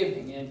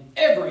thanksgiving. In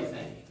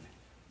everything,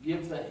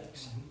 give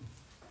thanks.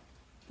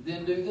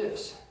 Then do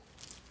this.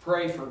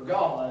 Pray for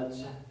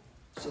God's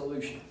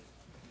solution.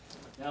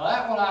 Now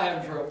that one I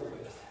have trouble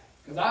with.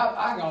 Because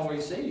I can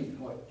always see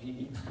what He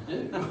needs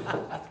to do.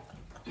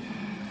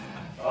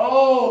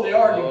 Oh, the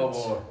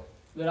arguments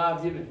that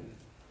I've given him.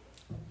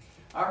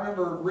 I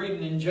remember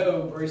reading in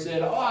Job where he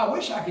said, oh, I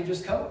wish I could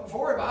just come up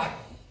before him.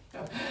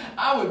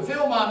 I would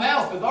fill my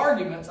mouth with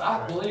arguments.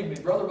 Believe me,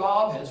 Brother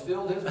Bob has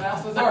filled his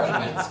mouth with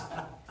arguments.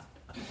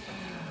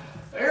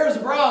 Here's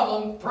the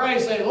problem. Pray,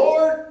 say,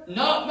 Lord,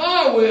 not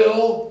my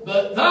will,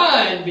 but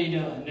thine be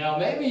done. Now,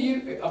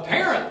 maybe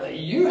apparently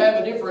you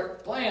have a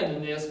different plan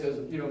than this, because,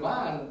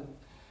 mine,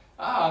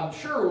 I'm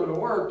sure would have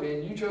worked,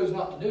 and you chose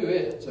not to do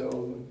it.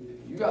 So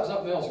you got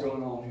something else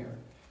going on here.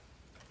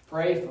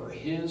 Pray for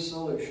His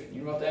solution.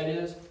 You know what that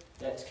is?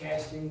 That's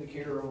casting the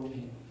care on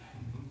Him.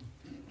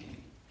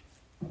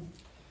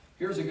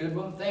 Here's a good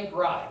one. Think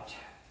right.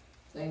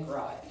 Think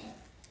right.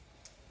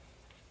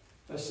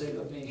 Let's see.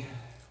 Let me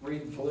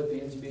read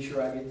Philippians and be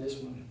sure I get this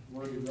one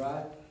worded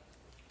right.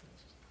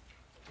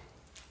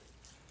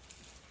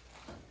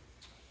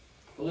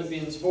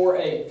 Philippians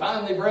 4:8.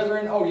 Finally,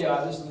 brethren,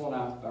 this is the one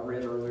I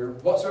read earlier.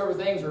 Whatsoever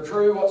things are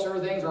true, whatsoever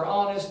things are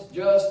honest,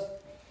 just,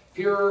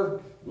 pure,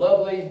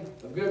 lovely,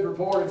 of good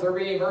report, if there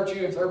be any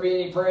virtue, if there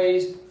be any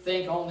praise,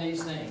 think on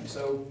these things.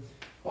 So,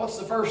 what's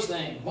the first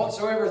thing?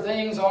 Whatsoever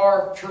things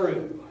are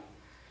true.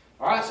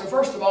 Alright, so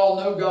first of all,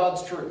 know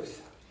God's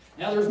truth.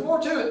 Now, there's more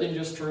to it than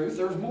just truth.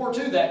 There's more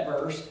to that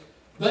verse.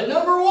 But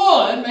number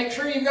one, make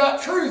sure you've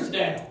got truth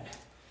down.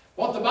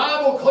 What the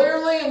Bible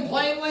clearly and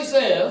plainly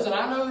says, and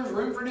I know there's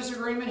room for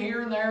disagreement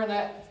here and there and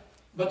that,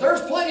 but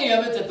there's plenty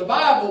of it that the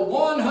Bible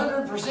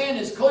 100%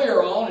 is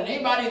clear on, and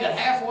anybody that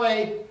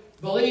halfway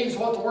believes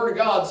what the Word of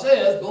God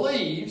says,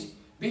 believes,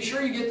 be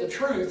sure you get the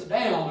truth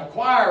down.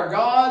 Acquire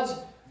God's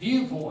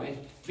viewpoint.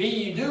 Be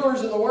ye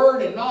doers of the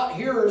Word and not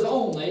hearers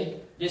only,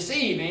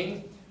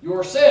 deceiving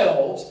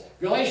yourselves.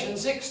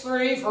 Galatians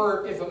 6:3,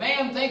 for if a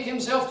man think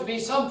himself to be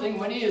something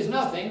when he is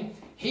nothing,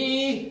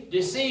 he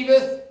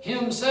deceiveth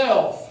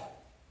himself.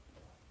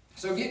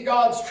 So get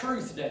God's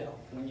truth down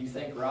when you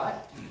think right.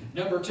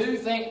 Number two,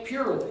 think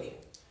purely.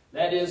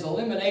 That is,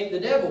 eliminate the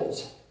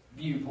devil's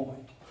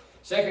viewpoint.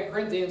 2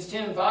 Corinthians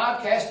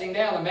 10:5, casting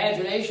down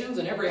imaginations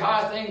and every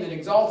high thing that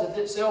exalteth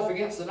itself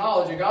against the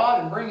knowledge of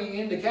God, and bringing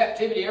into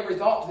captivity every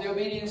thought to the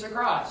obedience of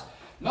Christ.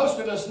 Most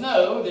of us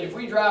know that if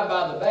we drive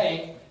by the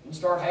bank and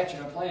start hatching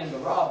a plan to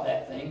rob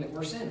that thing, that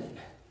we're sinning.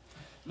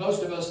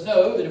 Most of us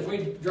know that if we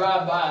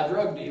drive by a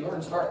drug dealer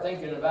and start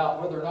thinking about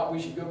whether or not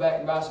we should go back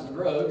and buy some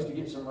drugs to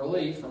get some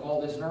relief from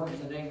all this nerves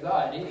and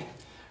anxiety,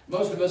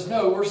 Most of us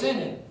know we're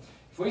sinning.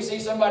 If we see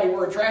somebody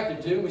we're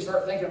attracted to, we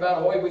start thinking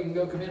about a way we can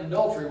go commit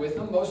adultery with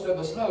them, most of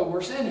us know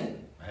we're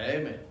sinning.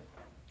 Amen.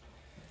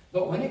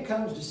 But when it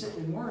comes to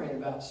sitting and worrying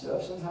about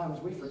stuff,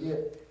 sometimes we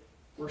forget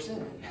we're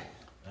sinning.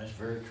 That's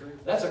very true.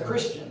 That's a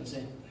Christian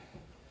sin.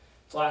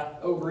 It's like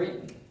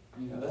overeating.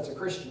 That's a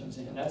Christian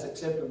sin. That's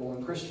acceptable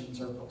in Christian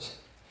circles.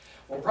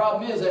 Well, the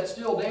problem is that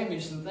still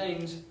damages some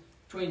things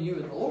between you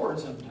and the Lord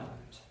sometimes.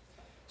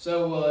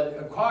 So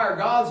acquire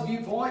God's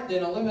viewpoint,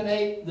 then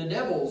eliminate the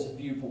devil's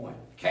viewpoint.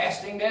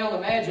 Casting down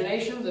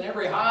imaginations and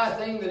every high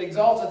thing that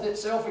exalteth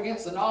itself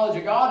against the knowledge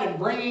of God, and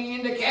bringing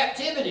into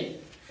captivity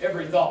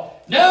every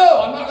thought.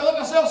 No, I'm not going to let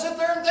myself sit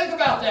there and think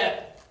about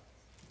that.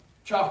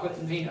 Chocolate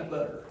and peanut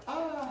butter.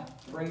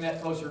 Bring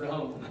that closer to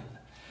home.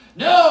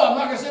 No, I'm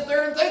not going to sit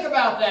there and think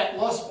about that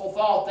lustful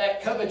thought,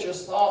 that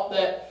covetous thought,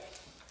 that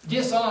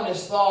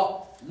dishonest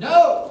thought.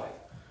 No.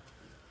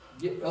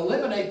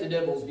 Eliminate the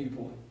devil's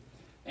viewpoint.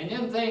 And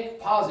then think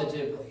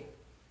positively.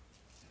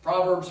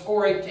 Proverbs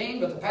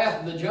 4:18, but the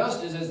path of the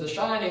just is as the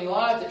shining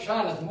light that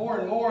shineth more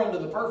and more unto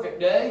the perfect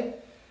day.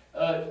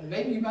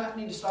 Maybe you might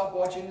need to stop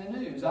watching the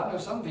news. I know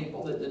some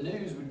people that the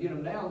news would get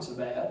them down so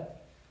bad,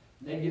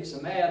 they'd get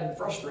so mad and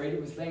frustrated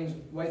with the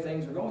way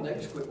things are going, they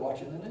just quit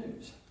watching the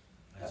news.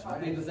 That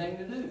might be the thing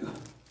to do.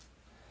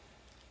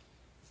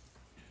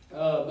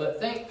 But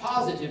think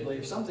positively.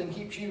 If something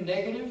keeps you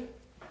negative,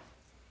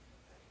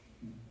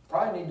 you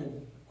probably need to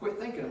quit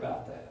thinking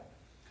about that.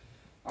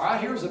 All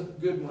right, here's a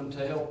good one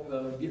to help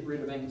get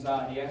rid of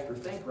anxiety after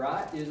think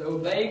right, is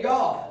obey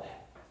God.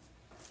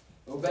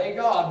 Obey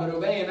God, but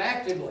obey Him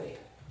actively.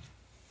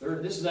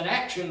 This is an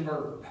action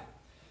verb.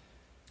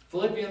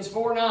 Philippians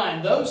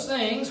 4:9, those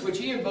things which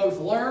ye have both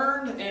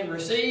learned and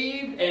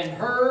received and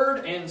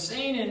heard and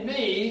seen in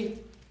me,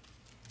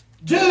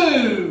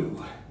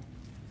 do,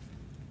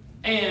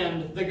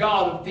 and the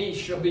God of peace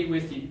shall be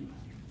with you.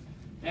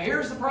 Now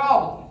here's the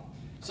problem.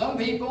 Some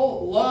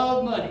people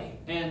love money,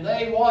 and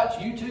they watch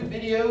YouTube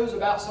videos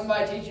about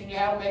somebody teaching you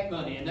how to make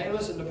money, and they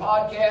listen to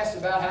podcasts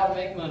about how to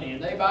make money,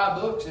 and they buy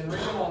books and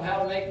read them on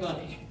how to make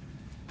money.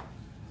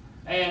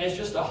 And it's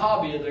just a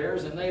hobby of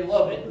theirs, and they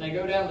love it, and they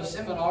go down to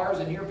seminars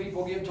and hear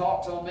people give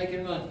talks on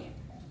making money.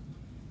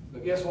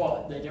 But guess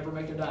what? They never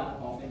make a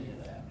dime off any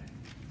of that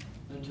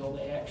until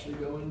they actually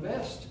go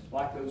invest,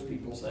 like those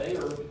people say,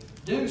 or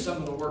do some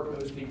of the work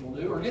those people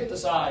do, or get the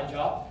side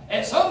job.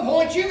 At some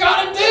point, you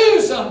got to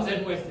do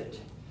something with it.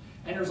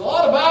 And there's a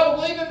lot of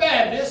Bible-believing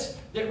Baptists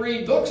that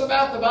read books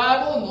about the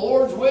Bible and the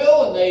Lord's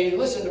will, and they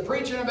listen to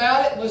preaching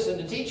about it, and listen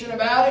to teaching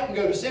about it, and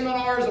go to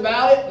seminars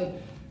about it,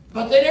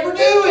 but they never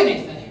do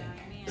anything.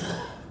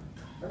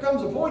 There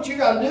comes a point you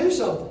got to do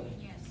something.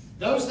 Yes.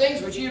 Those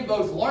things which you have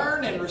both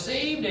learned and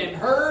received and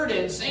heard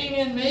and seen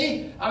in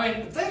me. I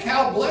mean, think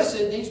how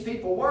blessed these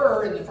people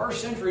were in the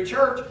first century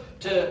church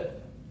to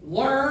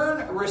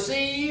learn,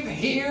 receive,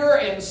 hear,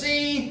 and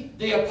see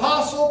the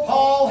Apostle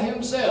Paul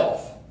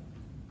himself.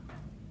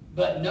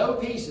 But no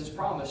peace is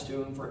promised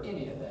to him for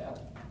any of that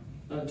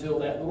until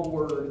that little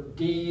word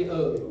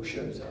D-O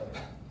shows up.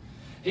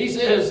 He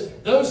says,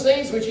 those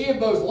things which ye have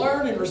both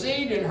learned and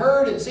received and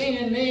heard and seen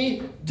in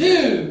me,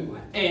 do,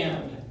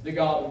 and the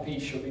God of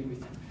peace shall be with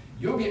you.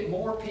 You'll get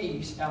more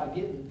peace out of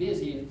getting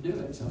busy and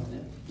doing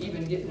something,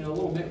 even getting it a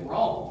little bit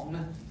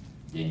wrong,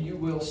 than you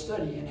will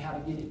studying how to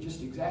get it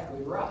just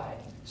exactly right,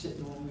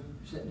 sitting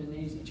in the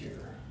easy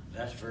chair.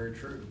 That's very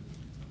true.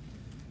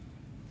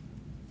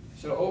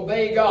 So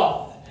obey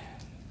God.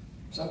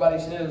 Somebody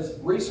says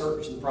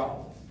research the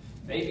problem.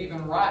 Maybe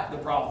even write the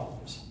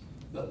problems.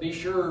 But be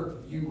sure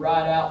you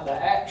write out the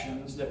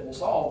actions that will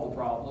solve the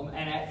problem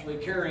and actually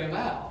carry them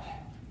out.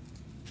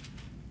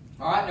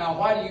 All right, now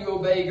why do you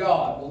obey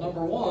God? Well,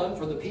 number one,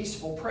 for the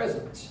peaceful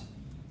presence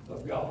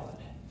of God.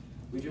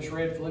 We just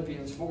read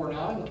Philippians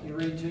 4:9. Let me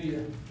read to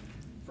you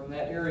from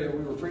that area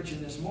we were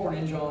preaching this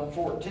morning, John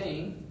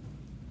 14.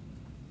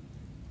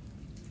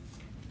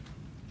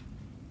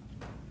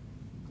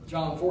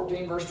 John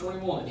 14, verse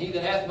 21. He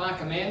that hath my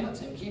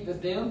commandments and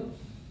keepeth them,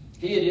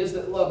 he it is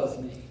that loveth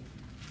me.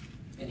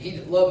 And he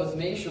that loveth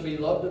me shall be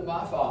loved of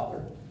my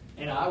Father,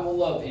 and I will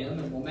love him,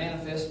 and will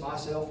manifest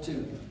myself to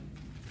him.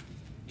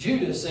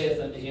 Judas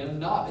saith unto him,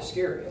 not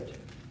Iscariot,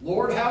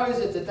 Lord, how is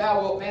it that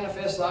thou wilt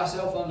manifest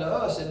thyself unto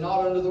us, and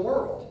not unto the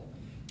world?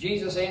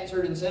 Jesus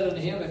answered and said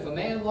unto him, if a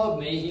man love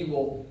me, he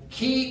will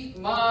keep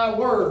my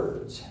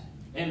words,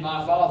 and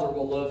my Father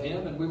will love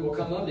him, and we will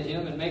come unto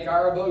him, and make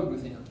our abode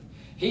with him.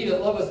 He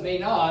that loveth me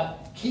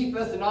not,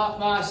 keepeth not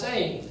my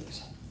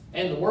sayings,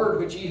 and the word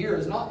which ye hear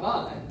is not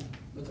mine,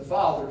 but the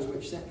Father's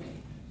which sent me.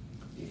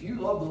 If you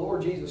love the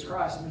Lord Jesus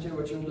Christ, let me tell you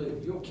what you'll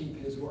do. You'll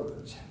keep His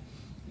words.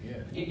 Yeah.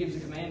 He gives a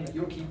commandment,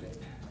 you'll keep it.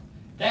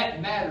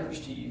 That matters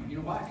to you. You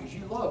know why? Because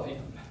you love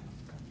Him.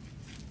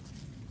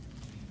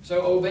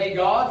 So obey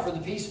God for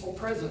the peaceful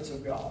presence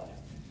of God.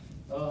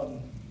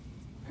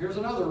 Here's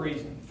another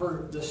reason.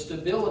 For the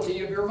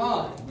stability of your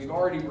mind. We've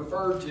already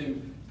referred to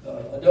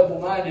a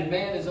double-minded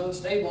man is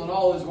unstable in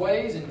all his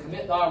ways, and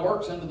commit thy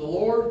works unto the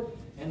Lord,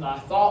 and thy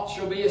thoughts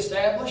shall be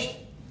established.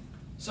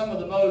 Some of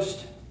the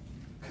most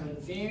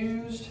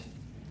confused,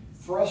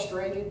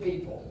 frustrated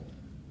people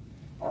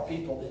are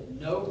people that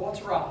know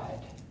what's right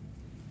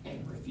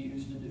and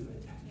refuse to do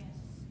it. Yes.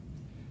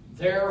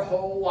 Their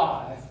whole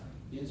life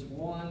is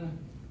one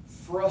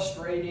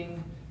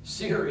frustrating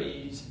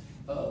series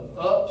of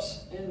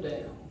ups and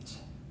downs.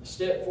 A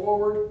step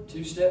forward,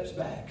 2 steps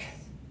back.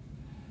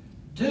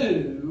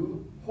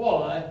 Do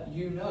what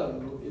you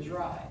know is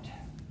right.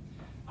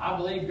 I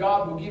believe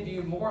God will give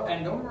you more,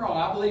 and don't get me wrong,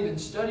 I believe in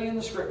studying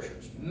the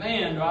Scriptures.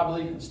 Man, do I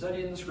believe in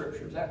studying the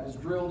Scriptures. That was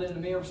drilled into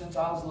me ever since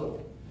I was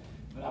little.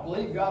 But I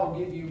believe God will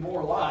give you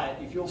more light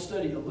if you'll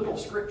study a little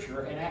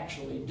Scripture and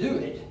actually do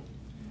it,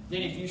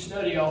 than if you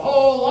study a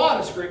whole lot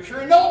of Scripture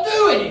and don't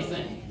do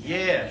anything.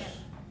 Yes.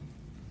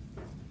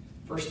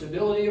 For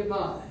stability of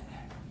mind.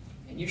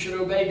 And you should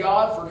obey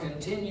God for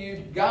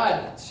continued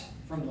guidance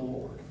from the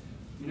Lord.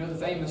 You know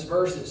the famous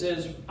verse that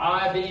says,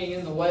 I being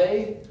in the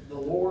way, the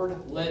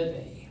Lord led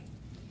me.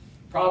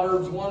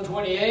 Proverbs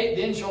 1:28,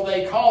 then shall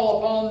they call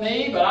upon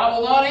me, but I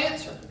will not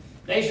answer.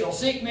 They shall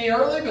seek me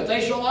early, but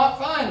they shall not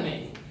find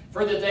me.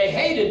 For that they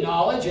hated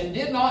knowledge and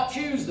did not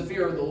choose the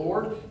fear of the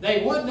Lord.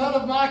 They would none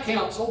of my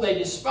counsel. They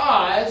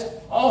despised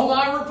all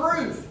my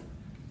reproof.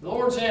 The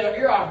Lord said,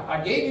 here,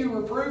 I gave you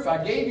reproof.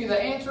 I gave you the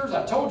answers.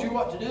 I told you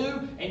what to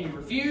do. And you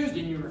refused,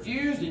 and you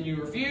refused, and you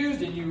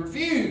refused, and you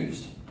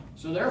refused.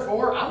 So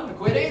therefore, I'm going to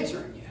quit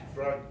answering you.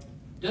 Right.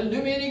 Doesn't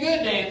do me any good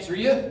to answer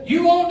you.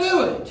 You won't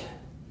do it.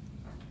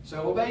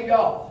 So obey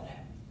God.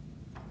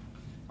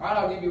 All right,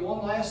 I'll give you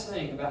one last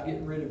thing about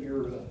getting rid of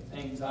your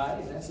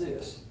anxiety, and that's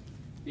this.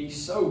 Be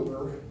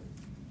sober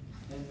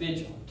and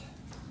vigilant.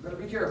 You better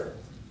be careful.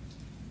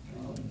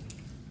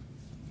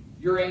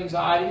 Your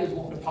anxiety is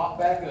wanting to pop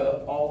back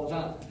up all the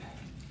time.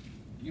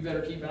 You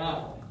better keep an eye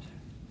on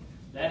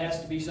it. That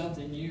has to be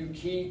something you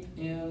keep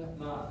in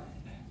mind.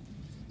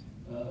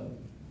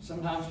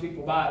 Sometimes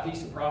people buy a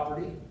piece of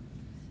property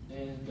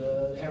and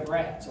they have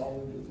rats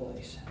all over the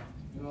place.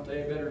 You know what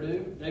they better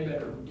do? They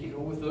better deal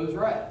with those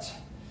rats.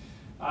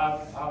 I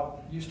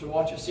used to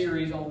watch a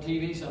series on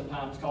TV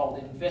sometimes called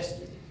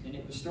Infested. And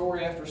it was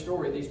story after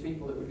story of these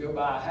people that would go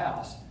buy a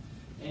house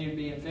and it would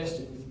be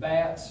infested with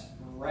bats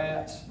or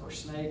rats or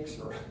snakes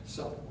or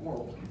something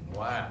horrible.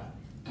 Wow.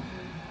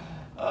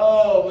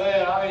 Oh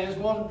man, I mean, this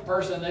one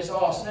person, they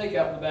saw a snake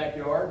out in the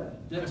backyard,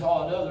 then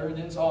saw another, and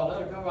then saw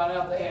another. Come find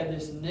out they had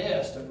this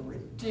nest of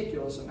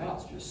ridiculous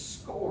amounts,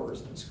 just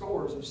scores and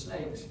scores of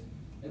snakes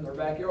in their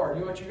backyard.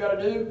 You know what you got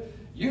to do?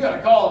 You got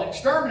to call an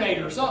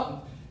exterminator or something.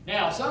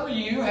 Now, some of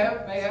you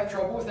may have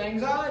trouble with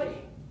anxiety.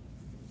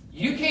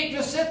 You can't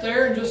just sit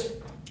there and just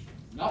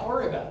not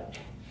worry about it.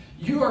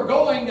 You are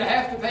going to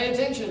have to pay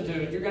attention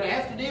to it. You're going to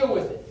have to deal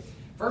with it.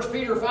 1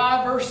 Peter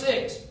 5, verse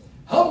 6.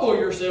 Humble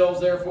yourselves,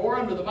 therefore,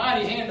 under the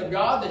mighty hand of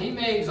God, that he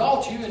may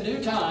exalt you in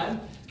due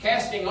time,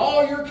 casting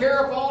all your care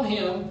upon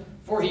him,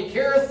 for he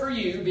careth for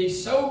you. Be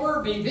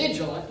sober, be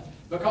vigilant,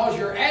 because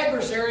your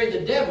adversary,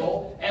 the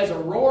devil, as a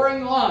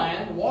roaring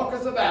lion,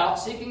 walketh about,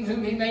 seeking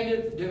whom he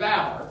may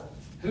devour,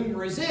 whom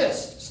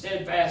resist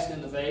steadfast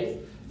in the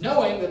faith,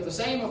 knowing that the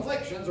same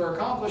afflictions are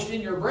accomplished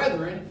in your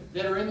brethren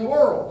that are in the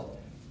world.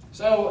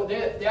 So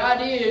the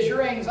idea is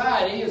your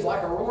anxiety is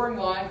like a roaring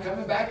lion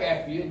coming back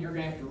after you, and you're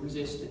going to have to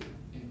resist it,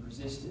 and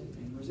resist it,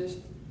 and resist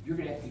it. You're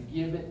going to have to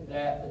give it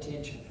that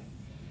attention.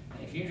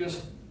 And if you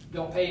just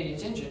don't pay any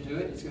attention to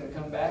it, it's going to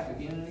come back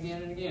again and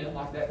again and again,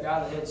 like that guy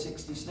that had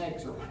 60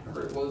 snakes or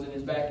whatever it was in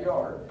his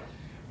backyard,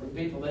 or the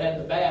people that had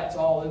the bats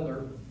all in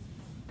their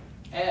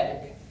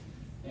attic,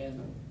 and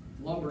the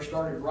lumber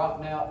started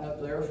rotting out and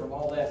up there from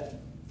all that,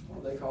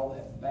 what do they call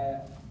that,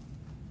 bat?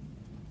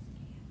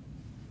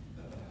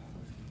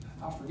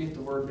 I forget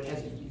the word, but it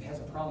has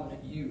a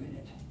prominent U in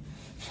it.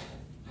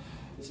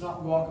 It's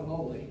not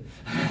guacamole.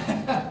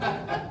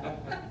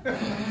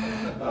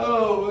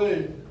 Oh,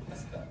 man.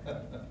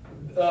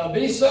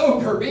 Be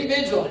sober, be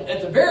vigilant.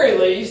 At the very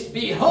least,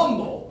 be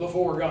humble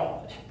before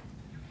God.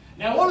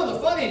 Now, one of the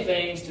funny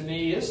things to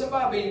me is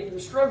somebody be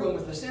struggling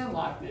with a sin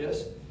like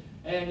this,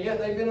 and yet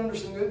they've been under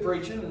some good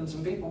preaching, and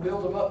some people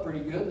build them up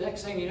pretty good.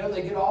 Next thing you know,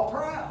 they get all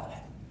proud.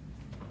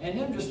 And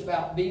then just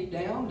about beat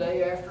down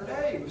day after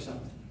day with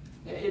something.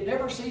 It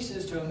never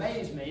ceases to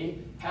amaze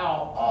me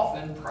how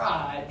often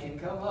pride can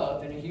come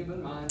up in a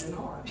human mind and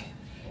heart.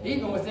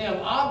 Even with them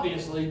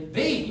obviously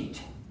beat.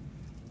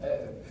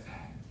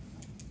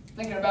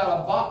 Thinking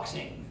about a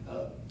boxing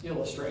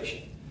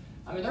illustration.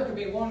 I mean, there could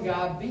be one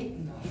guy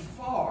beating the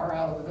far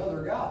out of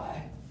another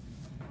guy.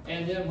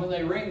 And then when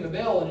they ring the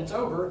bell and it's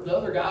over, the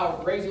other guy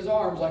raises his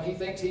arms like he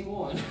thinks he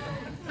won.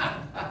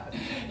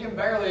 He's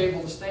barely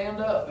able to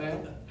stand up,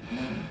 man.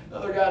 The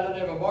other guy doesn't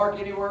have a mark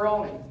anywhere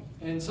on him.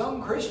 And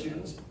some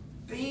Christians,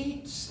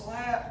 beat,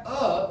 slap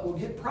up, will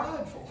get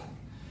prideful.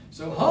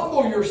 So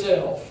humble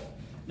yourself.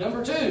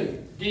 Number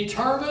 2,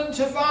 determined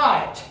to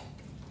fight.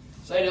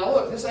 Say, now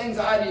look, this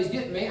anxiety is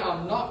getting me.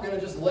 I'm not going to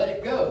just let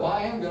it go.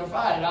 I am going to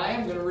fight it. I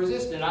am going to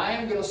resist it. I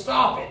am going to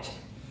stop it.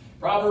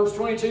 Proverbs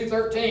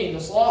 22:13, the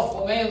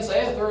slothful man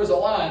saith, there is a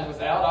lion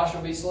without, I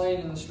shall be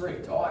slain in the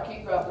street. Oh, I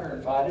can't go out there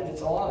and fight it.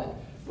 It's a lion.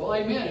 Well,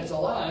 amen, it's a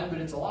lion, but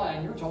it's a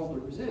lion you're told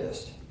to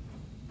resist.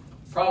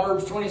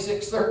 Proverbs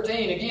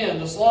 26:13, again,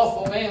 the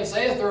slothful man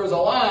saith, there is a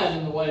lion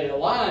in the way. A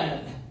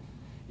lion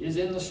is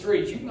in the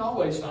streets. You can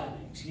always find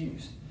an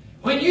excuse.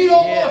 When you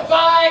don't want to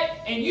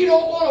fight and you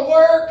don't want to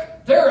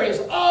work, there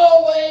is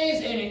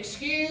always an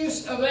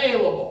excuse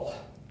available.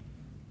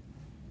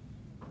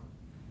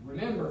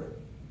 Remember,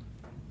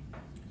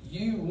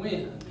 you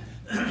win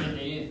in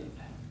the end.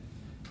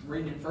 I'm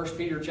reading 1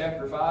 Peter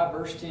chapter 5,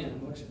 verse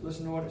 10.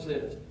 Listen to what it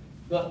says.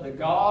 But the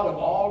God of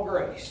all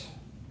grace,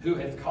 who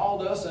hath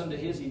called us unto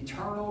his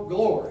eternal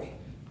glory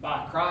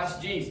by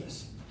Christ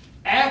Jesus,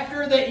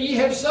 after that ye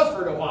have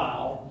suffered a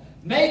while,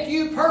 make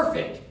you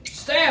perfect,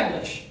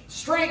 establish,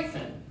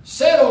 strengthen,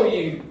 settle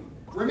you.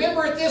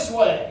 Remember it this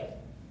way.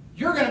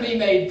 You're going to be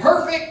made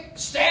perfect,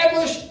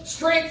 established,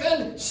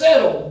 strengthened,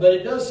 settled. But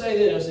it does say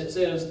this. It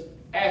says,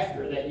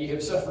 after that ye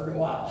have suffered a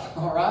while.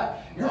 All right?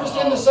 You're just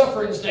in the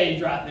suffering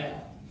stage right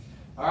now.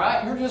 All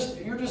right?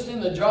 You're just in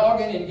the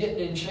jogging and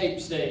getting in shape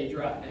stage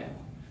right now.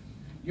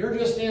 You're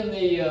just in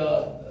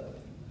the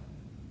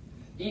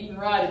eating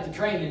right at the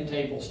training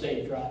table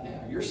stage right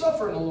now. You're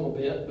suffering a little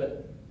bit,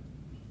 but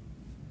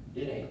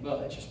it ain't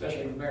much,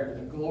 especially compared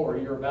to the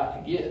glory you're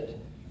about to get.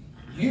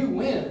 You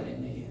win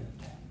in the end.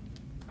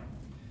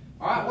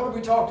 All right, what have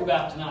we talked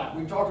about tonight?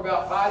 We've talked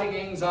about fighting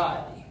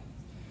anxiety.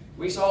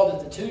 We saw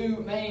that the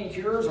two main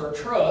cures are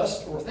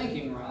trust, or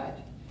thinking right,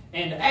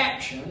 and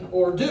action,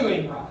 or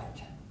doing right.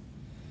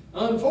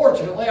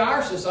 Unfortunately,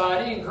 our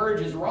society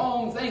encourages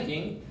wrong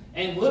thinking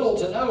and little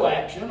to no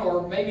action,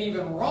 or maybe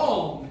even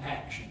wrong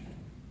action.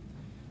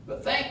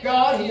 But thank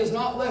God He has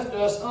not left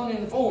us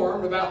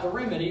uninformed about the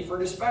remedy for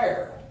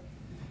despair.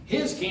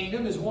 His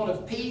kingdom is one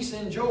of peace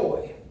and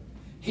joy.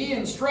 He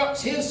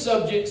instructs His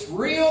subjects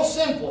real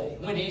simply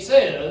when He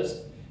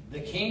says,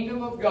 the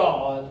kingdom of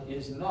God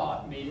is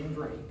not meat and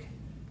drink,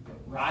 but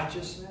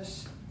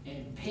righteousness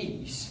and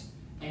peace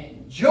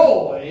and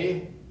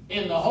joy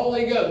in the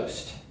Holy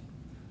Ghost.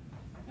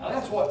 Now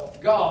that's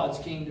what God's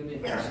kingdom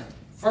is.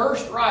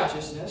 First,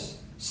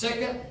 righteousness.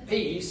 Second,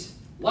 peace.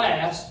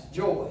 Last,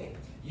 joy.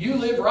 You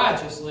live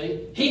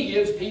righteously, He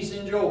gives peace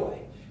and joy.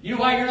 You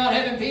know why you're not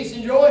having peace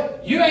and joy?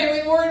 You ain't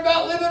even worried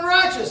about living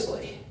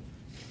righteously.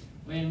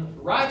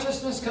 When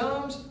righteousness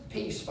comes,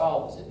 peace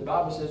follows it. The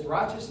Bible says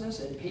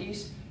righteousness and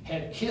peace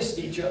have kissed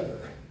each other.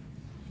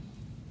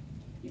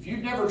 If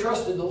you've never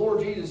trusted the Lord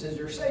Jesus as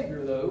your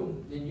Savior, though,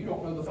 then you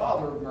don't know the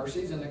Father of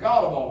mercies and the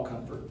God of all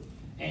comfort,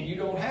 and you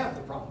don't have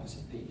the promise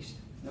of peace.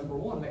 Number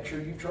one, make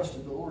sure you've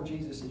trusted the Lord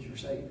Jesus as your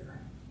Savior.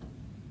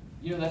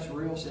 You know, that's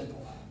real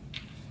simple.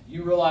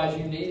 You realize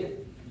you need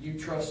it, you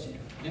trust Him.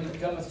 Him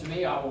that cometh to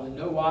me, I will in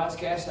no wise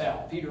cast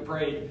out. Peter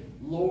prayed,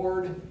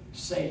 Lord,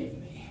 save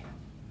me.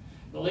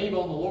 Believe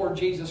on the Lord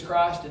Jesus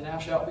Christ, and thou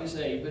shalt be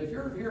saved. But if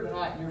you're here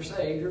tonight and you're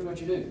saved, here's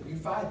what you do. You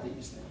fight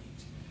these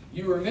things.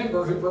 You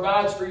remember who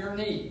provides for your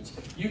needs.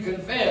 You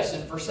confess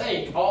and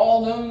forsake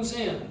all known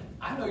sin.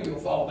 I know you'll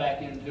fall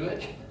back into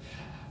it.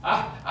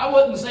 I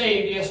wasn't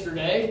saved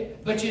yesterday,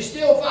 but you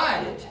still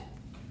fight it.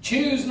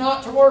 Choose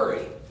not to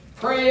worry.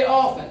 Pray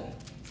often.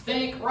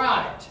 Think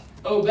right.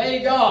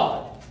 Obey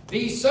God.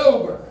 Be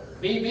sober.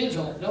 Be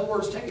vigilant. In other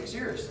words, take it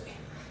seriously.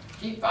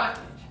 Keep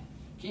fighting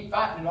it. Keep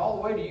fighting it all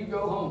the way till you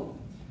go home.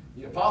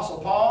 The Apostle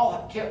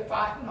Paul kept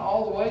fighting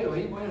all the way till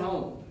he went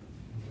home.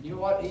 And you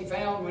know what he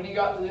found when he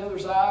got to the other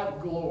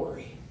side?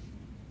 Glory.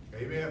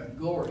 Amen.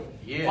 Glory.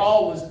 Yes.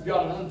 Paul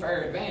got an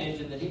unfair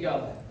advantage in that he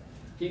got a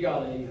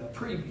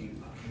preview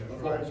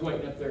of what was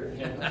waiting up there in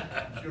heaven.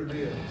 Sure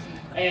did.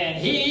 And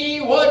he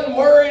wasn't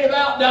worried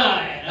about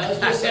dying. Let's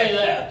just say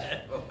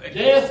that.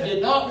 Death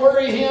did not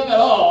worry him at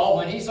all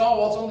when he saw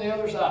what's on the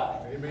other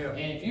side. Amen.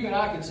 And if you and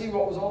I could see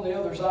what was on the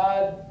other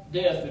side,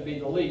 death would be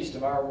the least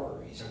of our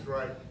worries. That's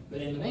right.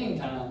 But in the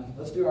meantime,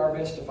 let's do our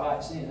best to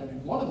fight sin.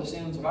 And one of the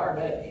sins of our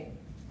day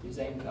is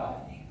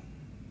anxiety.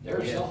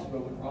 There's something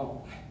going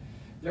wrong.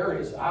 There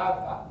is.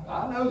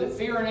 I know that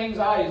fear and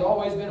anxiety has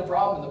always been a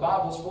problem, and the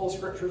Bible's full of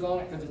scriptures on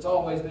it because it's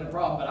always been a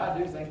problem, but I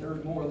do think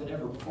there's more than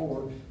ever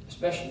before,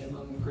 especially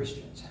among the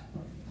Christians.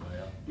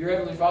 Dear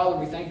Heavenly Father,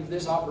 we thank you for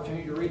this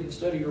opportunity to read and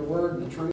study your word and the truth.